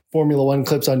watching Formula One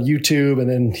clips on YouTube. And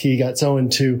then he got so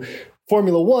into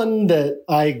Formula One that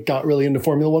I got really into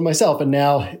Formula One myself. And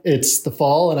now it's the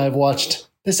fall and I've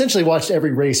essentially watched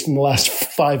every race from the last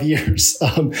 5 years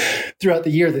throughout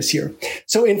the year this year.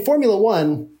 So in Formula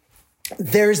One,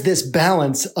 there's this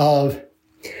balance of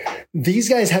these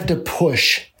guys have to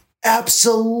push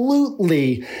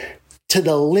absolutely to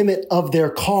the limit of their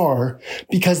car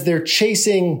because they're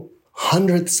chasing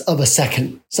hundredths of a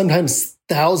second, sometimes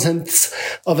thousandths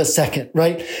of a second,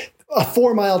 right? A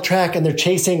 4-mile track and they're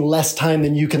chasing less time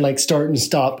than you can start and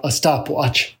stop a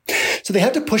stopwatch. So they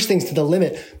have to push things to the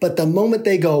limit. But the moment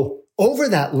they go over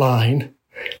that line,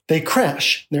 they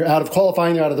crash. They're out of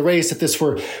qualifying. They're out of the race. If this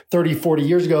were 30, 40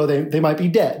 years ago, they might be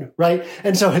dead, right?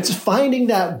 And so it's finding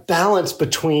that balance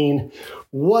between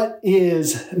what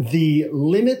is the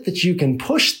limit that you can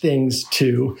push things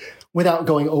to without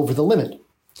going over the limit.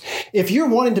 If you're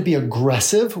wanting to be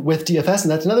aggressive with DFS,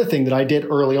 and that's another thing that I did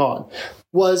early on,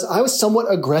 was I was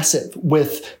somewhat aggressive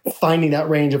with finding that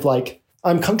range of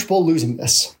I'm comfortable losing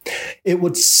this. It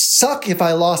would suck if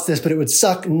I lost this, but it would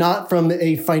suck not from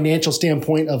a financial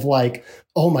standpoint of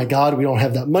oh my God, we don't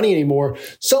have that money anymore,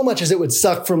 so much as it would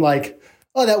suck from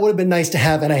oh, that would have been nice to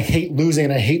have. And I hate losing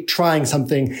and I hate trying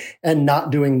something and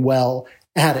not doing well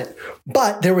at it.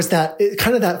 But there was that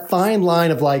kind of that fine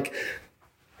line of like,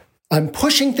 I'm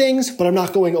pushing things, but I'm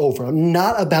not going over. I'm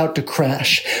not about to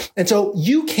crash. And so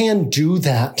you can do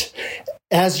that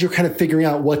as you're kind of figuring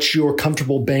out what your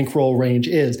comfortable bankroll range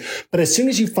is. But as soon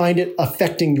as you find it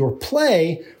affecting your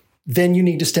play, then you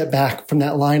need to step back from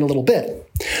that line a little bit.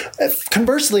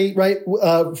 Conversely, right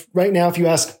now, if you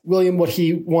ask William what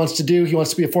he wants to do, he wants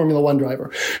to be a Formula One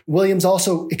driver. William's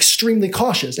also extremely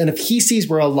cautious. And if he sees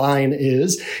where a line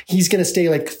is, he's going to stay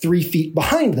like 3 feet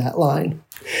behind that line.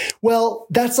 Well,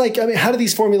 that's like, how do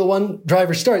these Formula One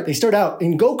drivers start? They start out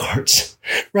in go-karts,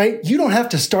 right? You don't have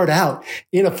to start out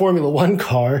in a Formula One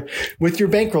car with your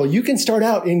bankroll. You can start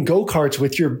out in go-karts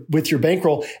with your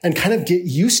bankroll and kind of get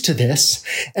used to this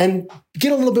and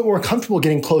get a little bit more comfortable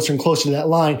getting closer and closer to that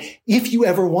line if you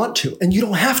ever want to. And you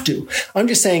don't have to. I'm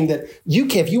just saying that you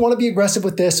can, if you want to be aggressive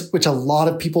with this, which a lot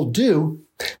of people do,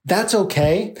 that's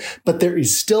okay. But there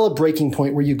is still a breaking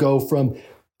point where you go from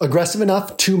aggressive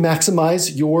enough to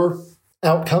maximize your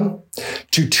outcome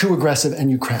to too aggressive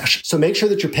and you crash. So make sure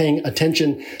that you're paying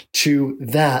attention to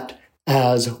that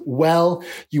as well.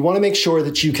 You want to make sure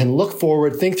that you can look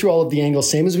forward, think through all of the angles,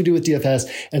 same as we do with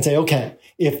DFS, and say, okay,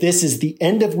 if this is the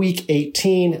end of week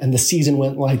 18 and the season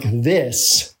went like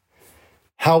this,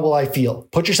 how will I feel?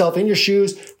 Put yourself in your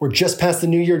shoes. We're just past the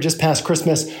new year, just past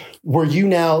Christmas. Were you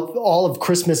now all of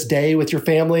Christmas Day with your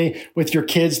family, with your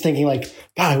kids thinking like,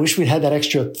 God, I wish we'd had that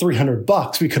extra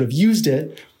 $300. We could have used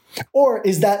it. Or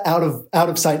is that out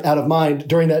of sight, out of mind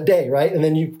during that day, right? And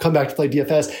then you come back to play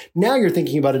DFS. Now you're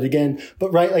thinking about it again.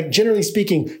 But right, like generally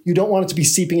speaking, you don't want it to be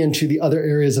seeping into the other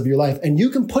areas of your life. And you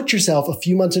can put yourself a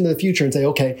few months into the future and say,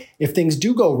 okay, if things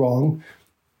do go wrong,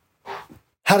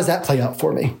 how does that play out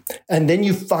for me? And then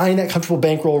you find that comfortable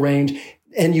bankroll range,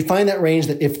 and you find that range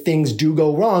that if things do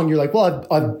go wrong, you're like, well,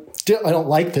 I don't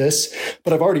like this,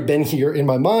 but I've already been here in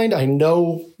my mind. I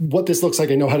know what this looks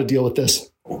like. I know how to deal with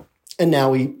this. And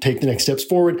now we take the next steps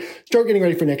forward, start getting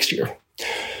ready for next year.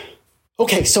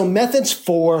 Okay, so methods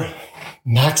for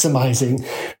maximizing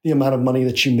the amount of money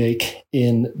that you make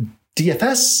in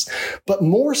DFS, but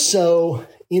more so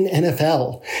in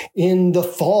NFL in the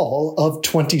fall of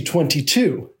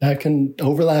 2022. That can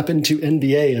overlap into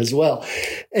NBA as well.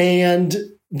 And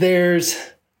there's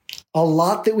a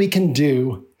lot that we can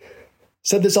do.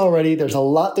 Said this already, there's a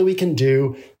lot that we can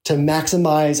do to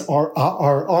maximize our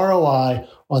ROI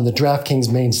on the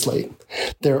DraftKings main slate.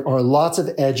 There are lots of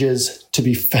edges to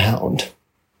be found.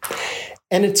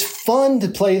 And it's fun to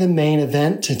play the main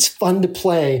event. It's fun to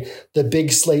play the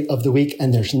big slate of the week,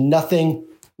 and there's nothing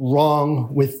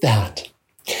wrong with that.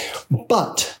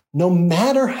 But no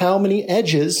matter how many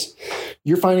edges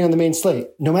you're finding on the main slate,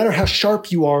 no matter how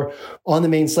sharp you are on the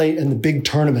main slate and the big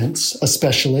tournaments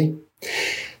especially,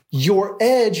 your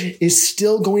edge is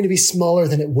still going to be smaller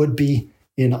than it would be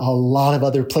in a lot of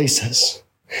other places.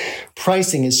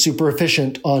 Pricing is super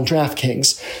efficient on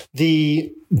DraftKings.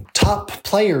 The top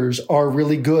players are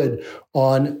really good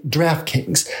on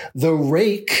DraftKings. The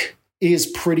rake is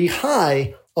pretty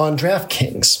high on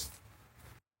DraftKings.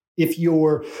 If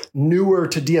you're newer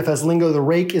to DFS lingo, the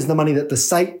rake is the money that the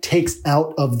site takes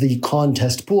out of the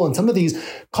contest pool. And some of these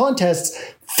contests,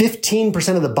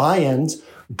 15% of the buy-ins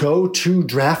go to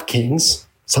DraftKings.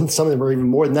 Some of them are even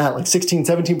more than that, like 16,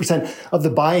 17% of the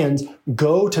buy-ins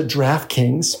go to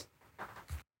DraftKings.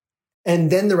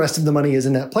 And then the rest of the money is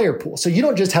in that player pool. So you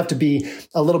don't just have to be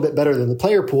a little bit better than the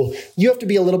player pool. You have to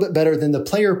be a little bit better than the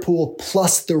player pool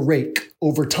plus the rake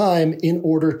over time in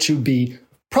order to be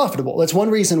profitable. That's one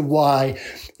reason why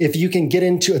if you can get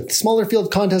into a smaller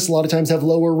field contests, a lot of times have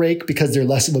lower rake because they're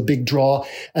less of a big draw.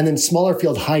 And then smaller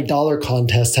field high dollar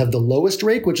contests have the lowest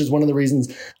rake, which is one of the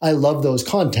reasons I love those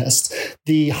contests.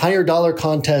 The higher dollar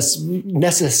contests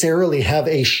necessarily have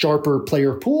a sharper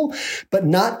player pool, but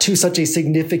not to such a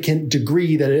significant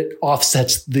degree that it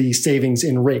offsets the savings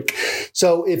in rake.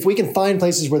 So if we can find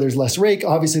places where there's less rake,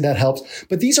 obviously that helps.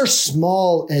 But these are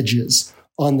small edges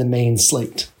on the main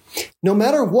slate. No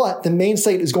matter what, the main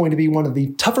slate is going to be one of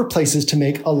the tougher places to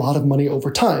make a lot of money over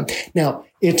time. Now,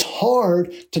 it's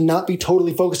hard to not be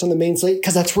totally focused on the main slate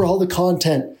because that's where all the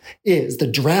content is. The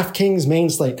DraftKings main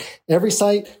slate. Every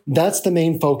site, that's the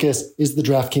main focus, is the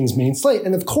DraftKings main slate.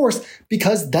 And of course,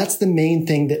 because that's the main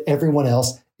thing that everyone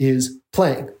else is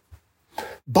playing.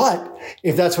 But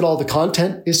if that's what all the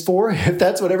content is for, if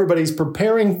that's what everybody's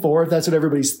preparing for, if that's what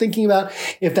everybody's thinking about,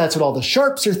 if that's what all the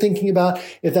sharps are thinking about,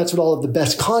 if that's what all of the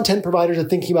best content providers are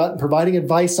thinking about and providing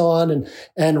advice on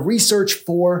and research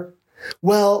for,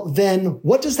 well, then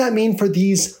what does that mean for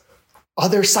these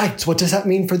other sites? What does that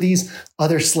mean for these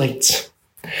other slates?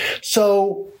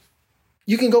 So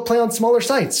you can go play on smaller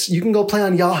sites. You can go play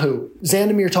on Yahoo.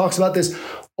 Zandamir talks about this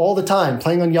all the time,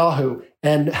 playing on Yahoo,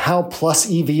 and how plus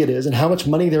EV it is and how much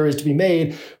money there is to be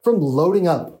made from loading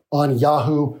up on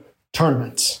Yahoo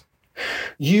tournaments.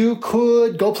 You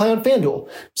could go play on FanDuel.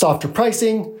 Softer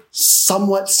pricing,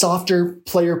 somewhat softer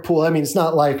player pool. I mean, it's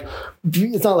not like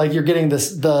you're getting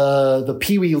the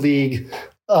Pee Wee League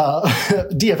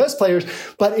DFS players,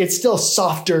 but it's still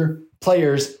softer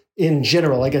players in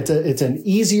general. Like it's an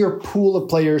easier pool of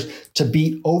players to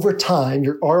beat over time.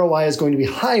 Your ROI is going to be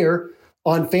higher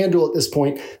on FanDuel at this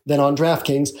point than on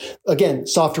DraftKings. Again,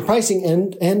 softer pricing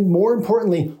and more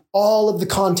importantly, all of the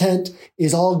content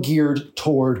is all geared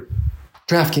toward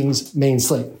DraftKings main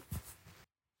slate.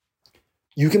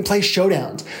 You can play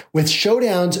showdowns. With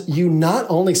showdowns, you not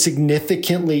only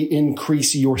significantly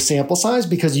increase your sample size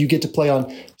because you get to play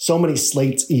on so many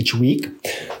slates each week,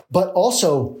 but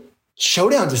also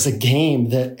showdowns is a game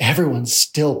that everyone's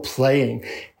still playing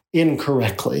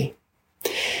incorrectly.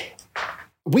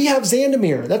 We have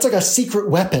Zandamir. That's like a secret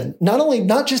weapon.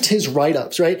 Not just his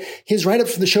write-ups, right? His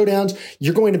write-ups for the showdowns,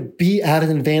 you're going to be at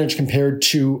an advantage compared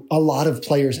to a lot of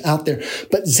players out there.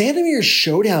 But Zandamir's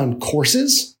showdown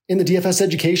courses in the DFS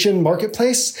education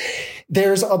marketplace,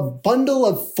 there's a bundle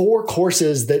of 4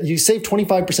 courses that you save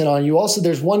 25% on.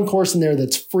 There's one course in there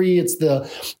that's free. It's the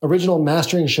original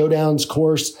Mastering Showdowns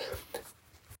course.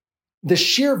 The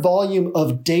sheer volume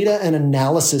of data and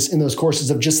analysis in those courses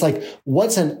of just like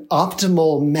what's an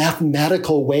optimal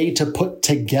mathematical way to put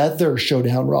together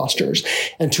showdown rosters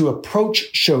and to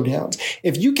approach showdowns.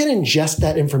 If you can ingest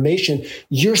that information,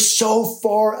 you're so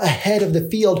far ahead of the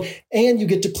field and you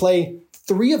get to play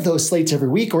 3 of those slates every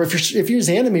week. Or if you're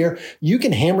Zandamir, you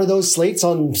can hammer those slates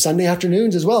on Sunday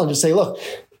afternoons as well and just say, look,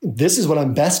 this is what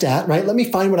I'm best at, right? Let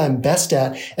me find what I'm best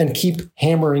at and keep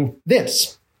hammering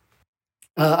this.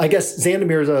 I guess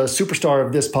Zandamir is a superstar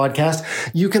of this podcast.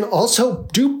 You can also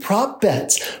do prop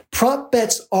bets. Prop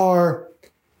bets are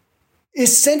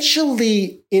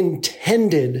essentially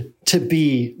intended to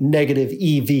be negative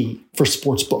EV for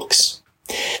sportsbooks.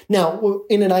 Now,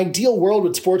 in an ideal world,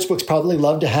 would sportsbooks probably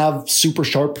love to have super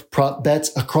sharp prop bets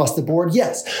across the board?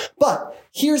 Yes. But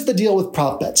here's the deal with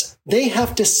prop bets. They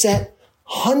have to set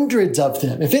hundreds of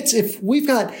them. If we've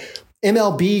got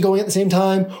MLB going at the same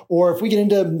time, or if we get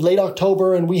into late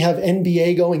October and we have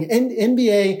NBA going, and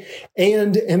NBA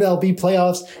and MLB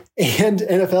playoffs and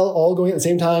NFL all going at the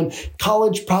same time,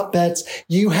 college prop bets,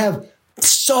 you have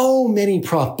so many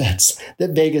prop bets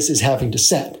that Vegas is having to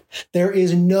set. There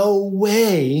is no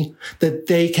way that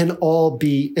they can all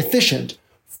be efficient.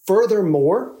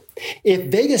 Furthermore,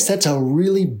 if Vegas sets a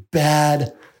really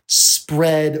bad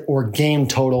spread or game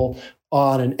total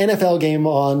on an NFL game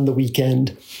on the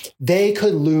weekend, they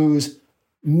could lose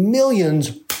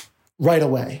millions right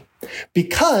away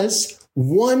because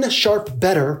one sharp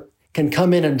bettor can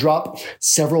come in and drop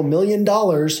several $1 million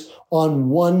on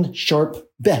one sharp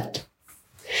bet.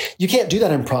 You can't do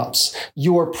that in props.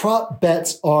 Your prop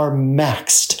bets are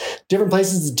maxed. Different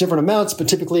places, different amounts, but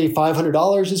typically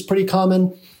 $500 is pretty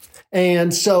common.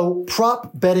 And so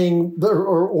prop betting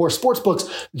or sports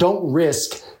books don't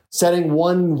risk setting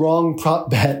one wrong prop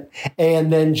bet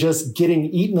and then just getting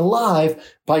eaten alive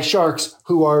by sharks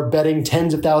who are betting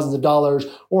tens of thousands of dollars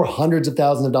or hundreds of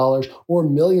thousands of dollars or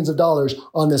millions of dollars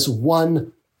on this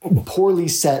one poorly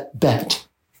set bet.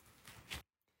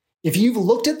 If you've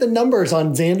looked at the numbers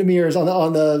on Zandamir's on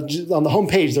the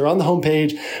homepage, they're on the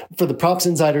homepage for the Props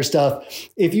Insider stuff.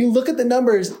 If you look at the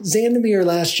numbers, Zandamir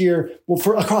last year,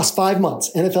 for across 5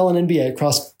 months, NFL and NBA,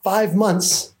 across 5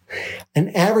 months,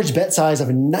 an average bet size of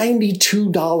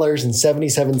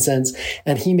 $92.77,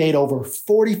 and he made over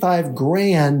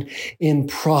 $45,000 in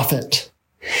profit.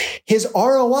 His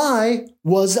ROI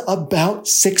was about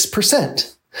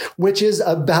 6%. Which is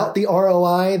about the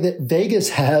ROI that Vegas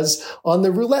has on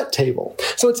the roulette table.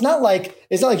 So it's not like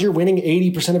you're winning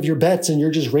 80% of your bets and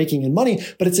you're just raking in money,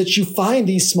 but it's that you find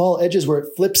these small edges where it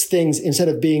flips things instead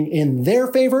of being in their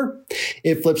favor,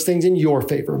 it flips things in your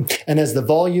favor. And as the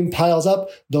volume piles up,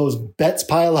 those bets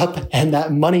pile up and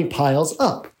that money piles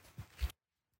up.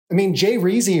 I mean, Jay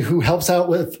Reezy, who helps out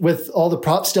with all the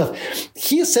prop stuff,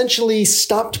 he essentially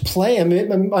stopped playing. I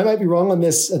mean, I might be wrong on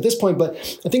this at this point, but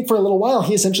I think for a little while,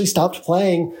 he essentially stopped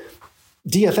playing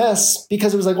DFS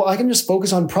because it was like, well, I can just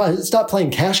focus on props, stop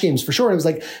playing cash games for sure. It was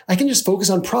like, I can just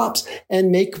focus on props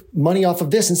and make money off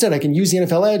of this instead. I can use the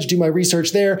NFL Edge, do my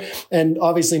research there. And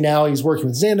obviously now he's working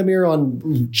with Zandamir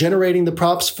on generating the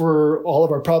props for all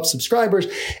of our prop subscribers.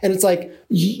 And it's like,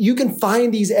 you can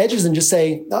find these edges and just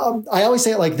say, I always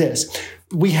say it like this.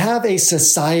 We have a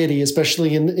society,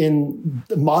 especially in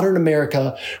modern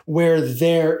America, where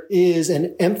there is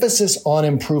an emphasis on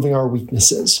improving our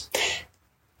weaknesses.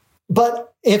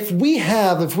 But if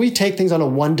we take things on a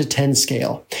 1 to 10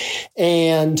 scale,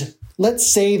 and let's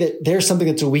say that there's something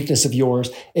that's a weakness of yours,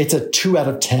 it's a 2 out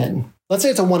of 10. Let's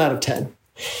say it's a 1 out of 10.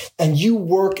 And you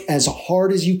work as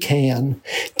hard as you can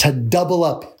to double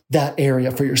up that area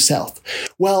for yourself.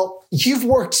 Well, you've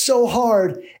worked so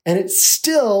hard and it's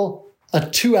still a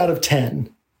 2 out of 10.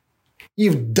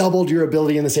 You've doubled your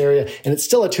ability in this area and it's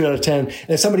still a 2 out of 10. And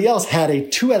if somebody else had a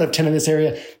 2 out of 10 in this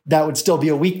area, that would still be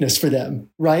a weakness for them,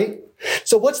 right?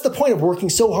 So what's the point of working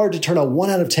so hard to turn a 1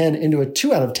 out of 10 into a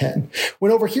 2 out of 10?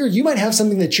 When over here, you might have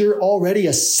something that you're already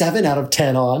a 7 out of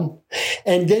 10 on,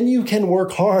 and then you can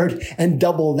work hard and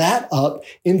double that up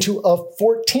into a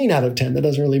 14 out of 10. That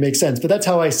doesn't really make sense, but that's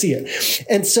how I see it.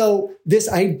 And so this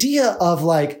idea of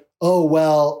like, oh,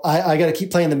 well, I got to keep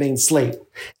playing the main slate.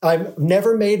 I've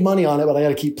never made money on it, but I got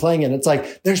to keep playing it. It's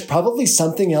like, there's probably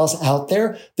something else out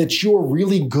there that you're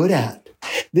really good at.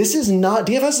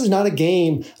 DFS is not a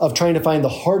game of trying to find the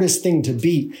hardest thing to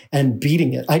beat and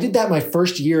beating it. I did that my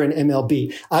first year in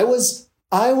MLB. I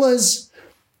was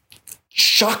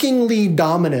shockingly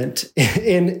dominant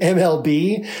in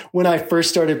MLB when I first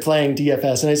started playing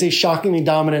DFS. And I say shockingly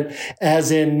dominant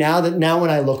as in now when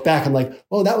I look back, I'm like,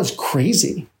 oh, that was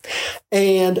crazy.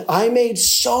 And I made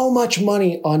so much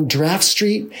money on Draft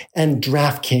Street and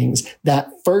DraftKings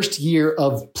that first year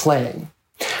of playing.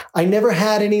 I never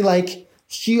had any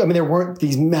there weren't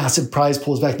these massive prize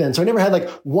pools back then. So I never had like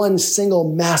one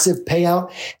single massive payout.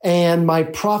 And my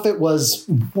profit was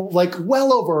like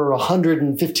well over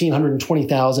 115,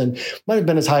 120,000, might have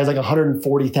been as high as like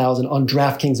 140,000 on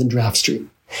DraftKings and Draft Street.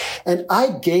 And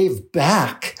I gave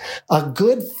back a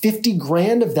good 50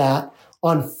 grand of that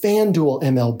on FanDuel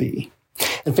MLB.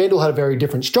 And FanDuel had a very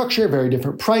different structure, very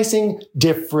different pricing,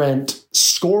 different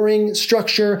scoring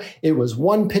structure. It was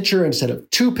 1 pitcher instead of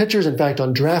 2 pitchers. In fact,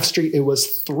 on Draft Street, it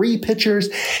was 3 pitchers.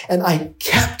 And I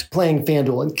kept playing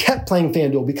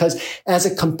FanDuel because as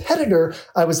a competitor,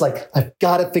 I was like, I've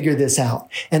got to figure this out.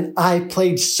 And I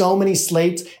played so many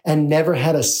slates and never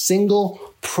had a single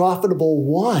profitable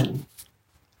one.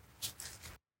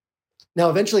 Now,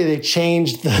 eventually they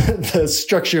changed the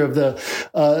structure of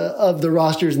the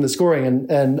rosters and the scoring.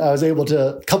 And I was able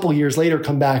to, a couple years later,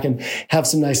 come back and have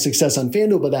some nice success on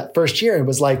FanDuel. But that first year, it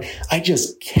was like, I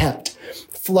just kept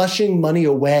flushing money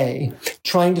away,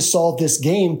 trying to solve this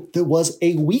game that was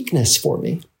a weakness for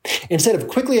me. Instead of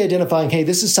quickly identifying, hey,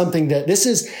 this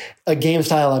is a game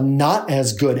style I'm not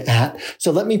as good at.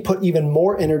 So let me put even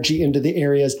more energy into the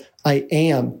areas I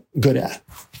am good at.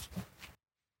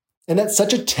 And that's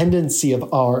such a tendency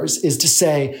of ours, is to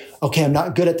say, okay, I'm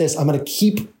not good at this. I'm going to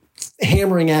keep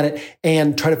hammering at it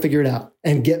and try to figure it out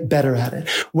and get better at it.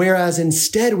 Whereas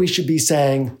instead we should be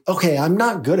saying, okay, I'm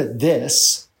not good at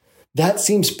this. That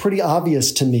seems pretty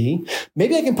obvious to me.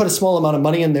 Maybe I can put a small amount of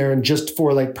money in there and just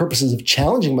for like purposes of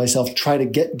challenging myself, try to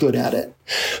get good at it,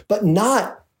 but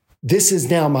not this is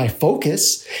now my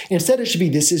focus. Instead, it should be,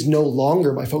 this is no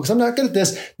longer my focus. I'm not good at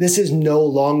this. This is no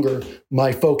longer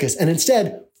my focus. And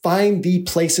instead, find the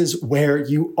places where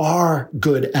you are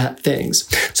good at things.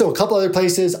 So a couple other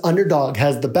places, Underdog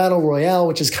has the Battle Royale,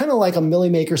 which is kind of like a Millie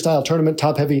Maker style tournament,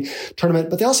 top heavy tournament,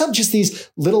 but they also have just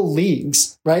these little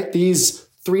leagues, right? These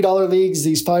 $3 leagues,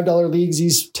 these $5 leagues,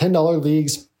 these $10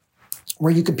 leagues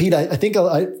where you compete. I think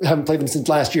I haven't played them since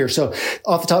last year. So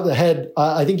off the top of the head,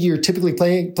 I think you're typically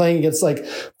playing against like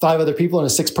 5 other people in a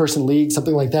 6-person league,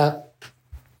 something like that.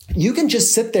 You can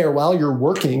just sit there while you're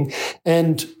working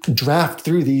and draft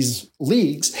through these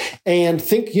leagues and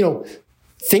think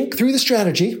through the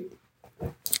strategy.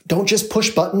 Don't just push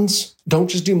buttons. Don't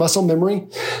just do muscle memory,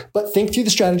 but think through the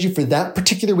strategy for that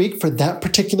particular week, for that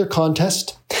particular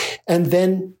contest, and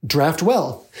then draft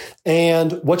well.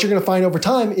 And what you're going to find over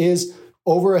time is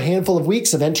over a handful of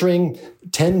weeks of entering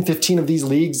 10, 15 of these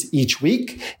leagues each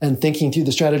week and thinking through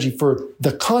the strategy for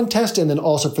the contest and then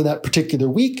also for that particular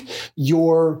week,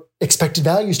 your expected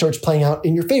value starts playing out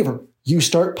in your favor. You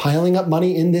start piling up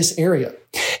money in this area.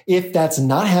 If that's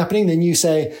not happening, then you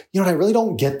say, I really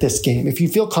don't get this game. If you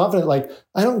feel confident, like,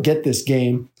 I don't get this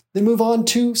game, then move on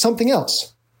to something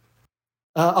else.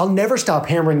 I'll never stop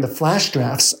hammering the flash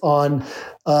drafts on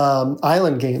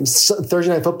island games,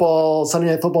 Thursday night football, Sunday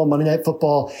night football, Monday night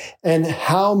football, and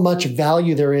how much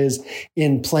value there is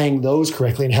in playing those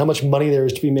correctly and how much money there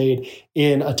is to be made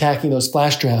in attacking those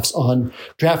flash drafts on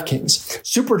DraftKings.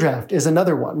 Super Draft is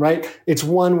another one, right? It's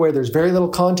one where there's very little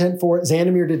content for it.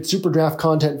 Xandamere did Super Draft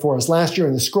content for us last year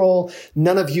in the scroll.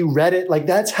 None of you read it. Like,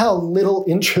 that's how little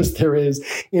interest there is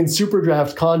in Super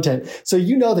Draft content. So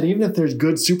you know that even if there's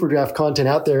good Super Draft content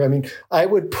out there, I mean, I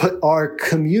would put our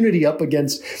community up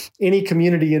against any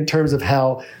community in terms of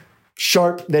how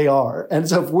sharp they are. And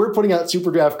so if we're putting out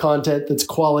Super Draft content that's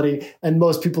quality and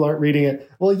most people aren't reading it,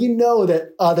 well, you know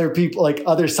that other people, like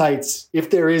other sites,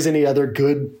 if there is any other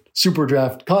good Super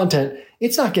Draft content,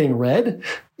 it's not getting read.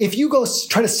 If you go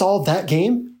try to solve that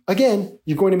game, again,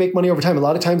 you're going to make money over time. A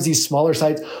lot of times these smaller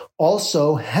sites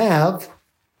also have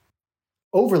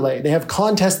overlay. They have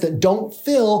contests that don't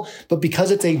fill, but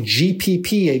because it's a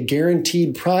GPP, a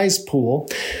guaranteed prize pool,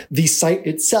 the site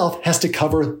itself has to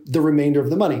cover the remainder of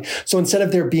the money. So instead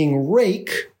of there being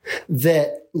rake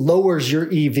that lowers your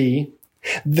EV,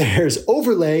 there's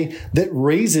overlay that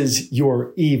raises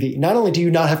your EV. Not only do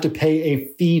you not have to pay a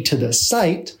fee to the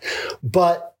site,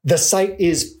 but the site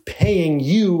is paying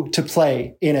you to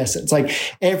play, in essence. Like,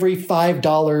 every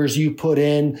 $5 you put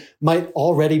in might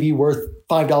already be worth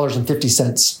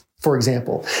 $5.50, for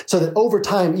example. So that over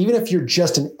time, even if you're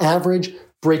just an average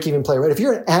break-even player, right? If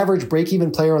you're an average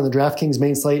break-even player on the DraftKings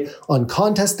main slate on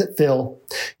contests that fill,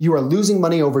 you are losing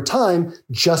money over time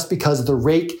just because the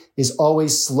rake is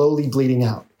always slowly bleeding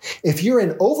out. If you're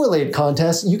an overlaid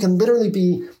contest, you can literally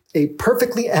be a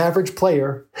perfectly average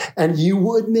player and you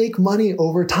would make money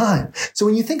over time. So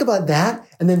when you think about that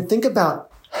and then think about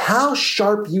how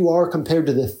sharp you are compared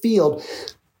to the field,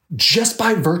 just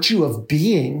by virtue of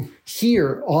being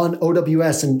here on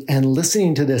OWS and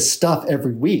listening to this stuff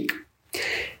every week,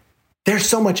 there's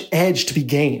so much edge to be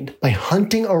gained by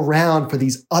hunting around for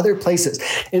these other places.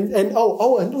 And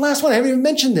the last one, I haven't even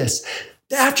mentioned this.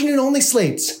 The afternoon only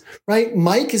slates, right?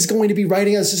 Mike is going to be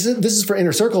writing us, this is for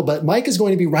Inner Circle, but Mike is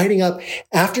going to be writing up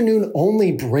afternoon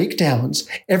only breakdowns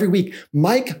every week.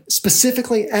 Mike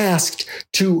specifically asked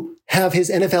to have his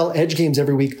NFL Edge games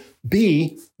every week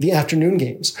be the afternoon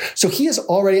games. So he is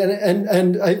already,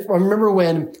 and I remember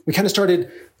when we kind of started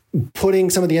putting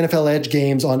some of the NFL Edge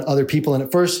games on other people. And at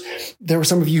first there were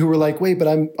some of you who were like, wait, but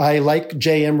I like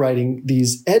JM writing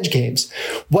these Edge games.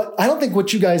 I don't think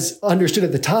what you guys understood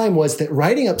at the time was that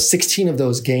writing up 16 of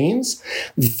those games,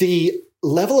 the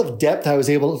level of depth I was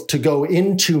able to go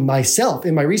into myself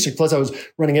in my research, plus I was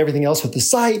running everything else with the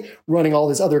site, running all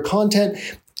this other content.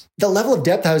 The level of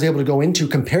depth I was able to go into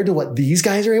compared to what these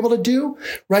guys are able to do,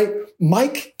 right?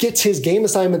 Mike gets his game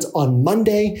assignments on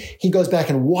Monday. He goes back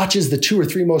and watches the 2 or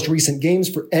 3 most recent games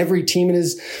for every team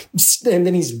and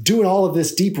then he's doing all of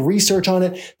this deep research on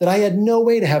it that I had no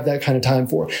way to have that kind of time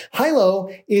for.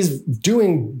 Hilo is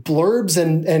doing blurbs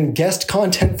and guest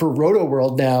content for Roto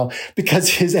World now because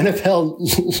his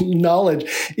NFL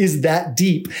knowledge is that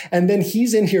deep. And then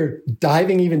he's in here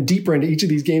diving even deeper into each of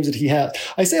these games that he has.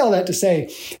 I say all that to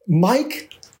say,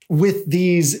 Mike, with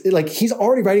these, like, he's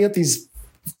already writing up these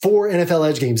 4 NFL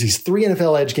Edge games, these 3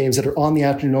 NFL Edge games that are on the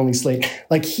afternoon only slate.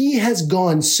 Like, he has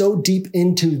gone so deep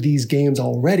into these games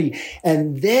already.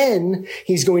 And then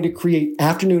he's going to create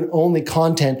afternoon only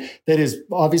content that is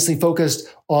obviously focused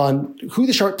on who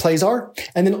the sharp plays are,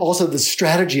 and then also the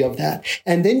strategy of that.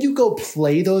 And then you go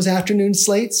play those afternoon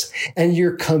slates and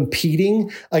you're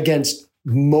competing against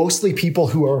mostly people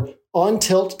who are on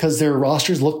tilt because their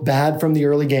rosters look bad from the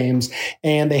early games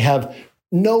and they have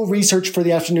no research for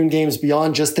the afternoon games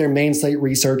beyond just their main slate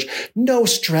research, no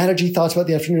strategy thoughts about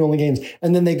the afternoon only games,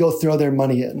 and then they go throw their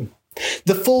money in.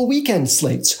 The full weekend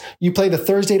slates, you play the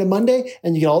Thursday to Monday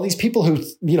and you get all these people who,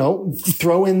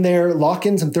 throw in their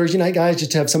lock-ins and Thursday night guys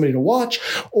just to have somebody to watch,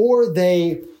 or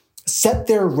they set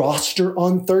their roster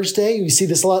on Thursday. You see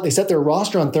this a lot. They set their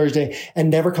roster on Thursday and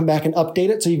never come back and update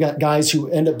it. So you've got guys who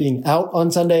end up being out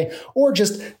on Sunday, or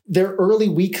just their early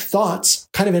week thoughts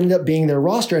kind of ended up being their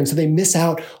roster. And so they miss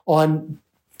out on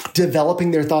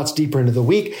developing their thoughts deeper into the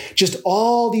week. Just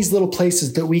all these little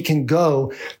places that we can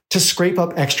go to scrape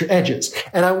up extra edges.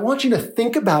 And I want you to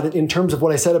think about it in terms of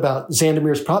what I said about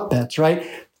Xandamere's prop bets, right?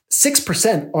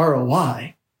 6%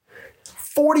 ROI.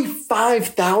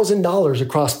 $45,000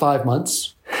 across 5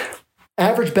 months.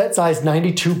 Average bet size,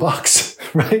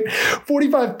 $92, right?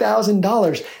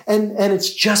 $45,000. And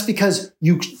it's just because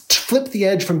you flip the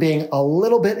edge from being a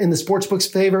little bit in the sportsbook's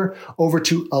favor over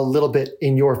to a little bit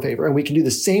in your favor. And we can do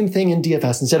the same thing in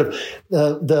DFS. Instead of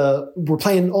we're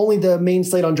playing only the main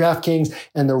slate on DraftKings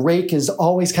and the rake is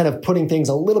always kind of putting things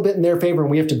a little bit in their favor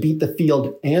and we have to beat the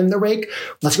field and the rake.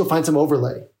 Let's go find some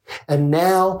overlay. And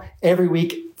now every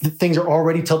week, things are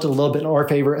already tilted a little bit in our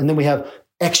favor. And then we have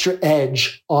extra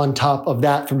edge on top of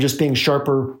that from just being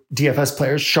sharper DFS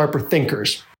players, sharper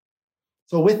thinkers.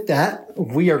 So with that,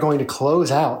 we are going to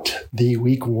close out the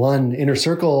Week 1 Inner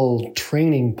Circle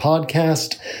Training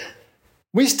Podcast.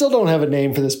 We still don't have a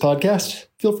name for this podcast.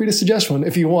 Feel free to suggest one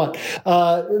if you want.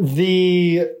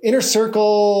 The Inner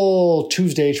Circle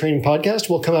Tuesday Training Podcast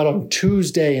will come out on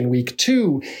Tuesday in Week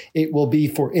 2. It will be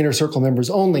for Inner Circle members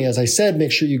only. As I said,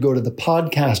 make sure you go to the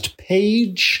podcast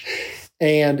page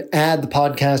and add the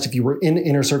podcast. If you were in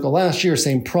Inner Circle last year,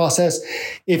 same process.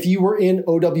 If you were in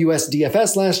OWS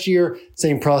DFS last year,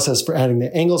 same process for adding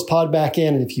the Angles pod back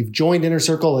in. And if you've joined Inner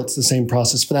Circle, it's the same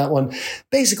process for that one.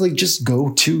 Basically, just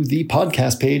go to the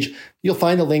podcast page. You'll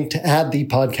find a link to add the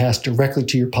podcast directly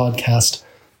to your podcast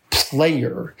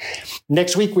player.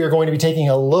 Next week, we are going to be taking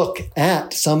a look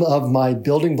at some of my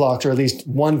building blocks, or at least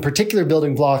one particular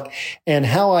building block, and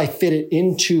how I fit it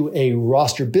into a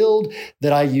roster build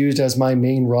that I used as my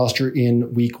main roster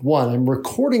in Week 1. I'm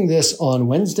recording this on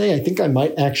Wednesday. I think I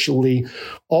might actually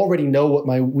already know what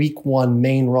my Week 1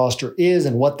 main roster is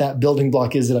and what that building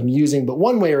block is that I'm using. But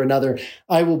one way or another,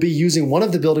 I will be using one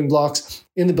of the building blocks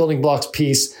in the building blocks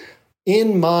piece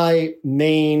in my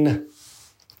main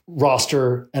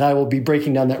roster, and I will be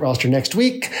breaking down that roster next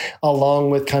week, along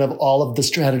with kind of all of the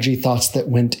strategy thoughts that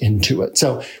went into it.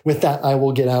 So with that, I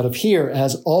will get out of here.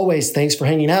 As always, thanks for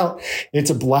hanging out. It's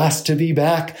a blast to be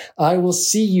back. I will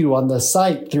see you on the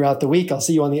site throughout the week. I'll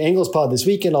see you on the Angles pod this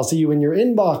weekend. I'll see you in your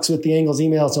inbox with the Angles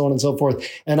email, so on and so forth.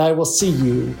 And I will see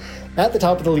you at the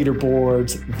top of the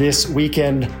leaderboards this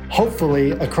weekend,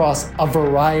 hopefully across a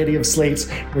variety of slates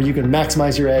where you can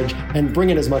maximize your edge and bring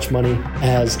in as much money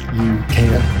as you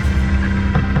can.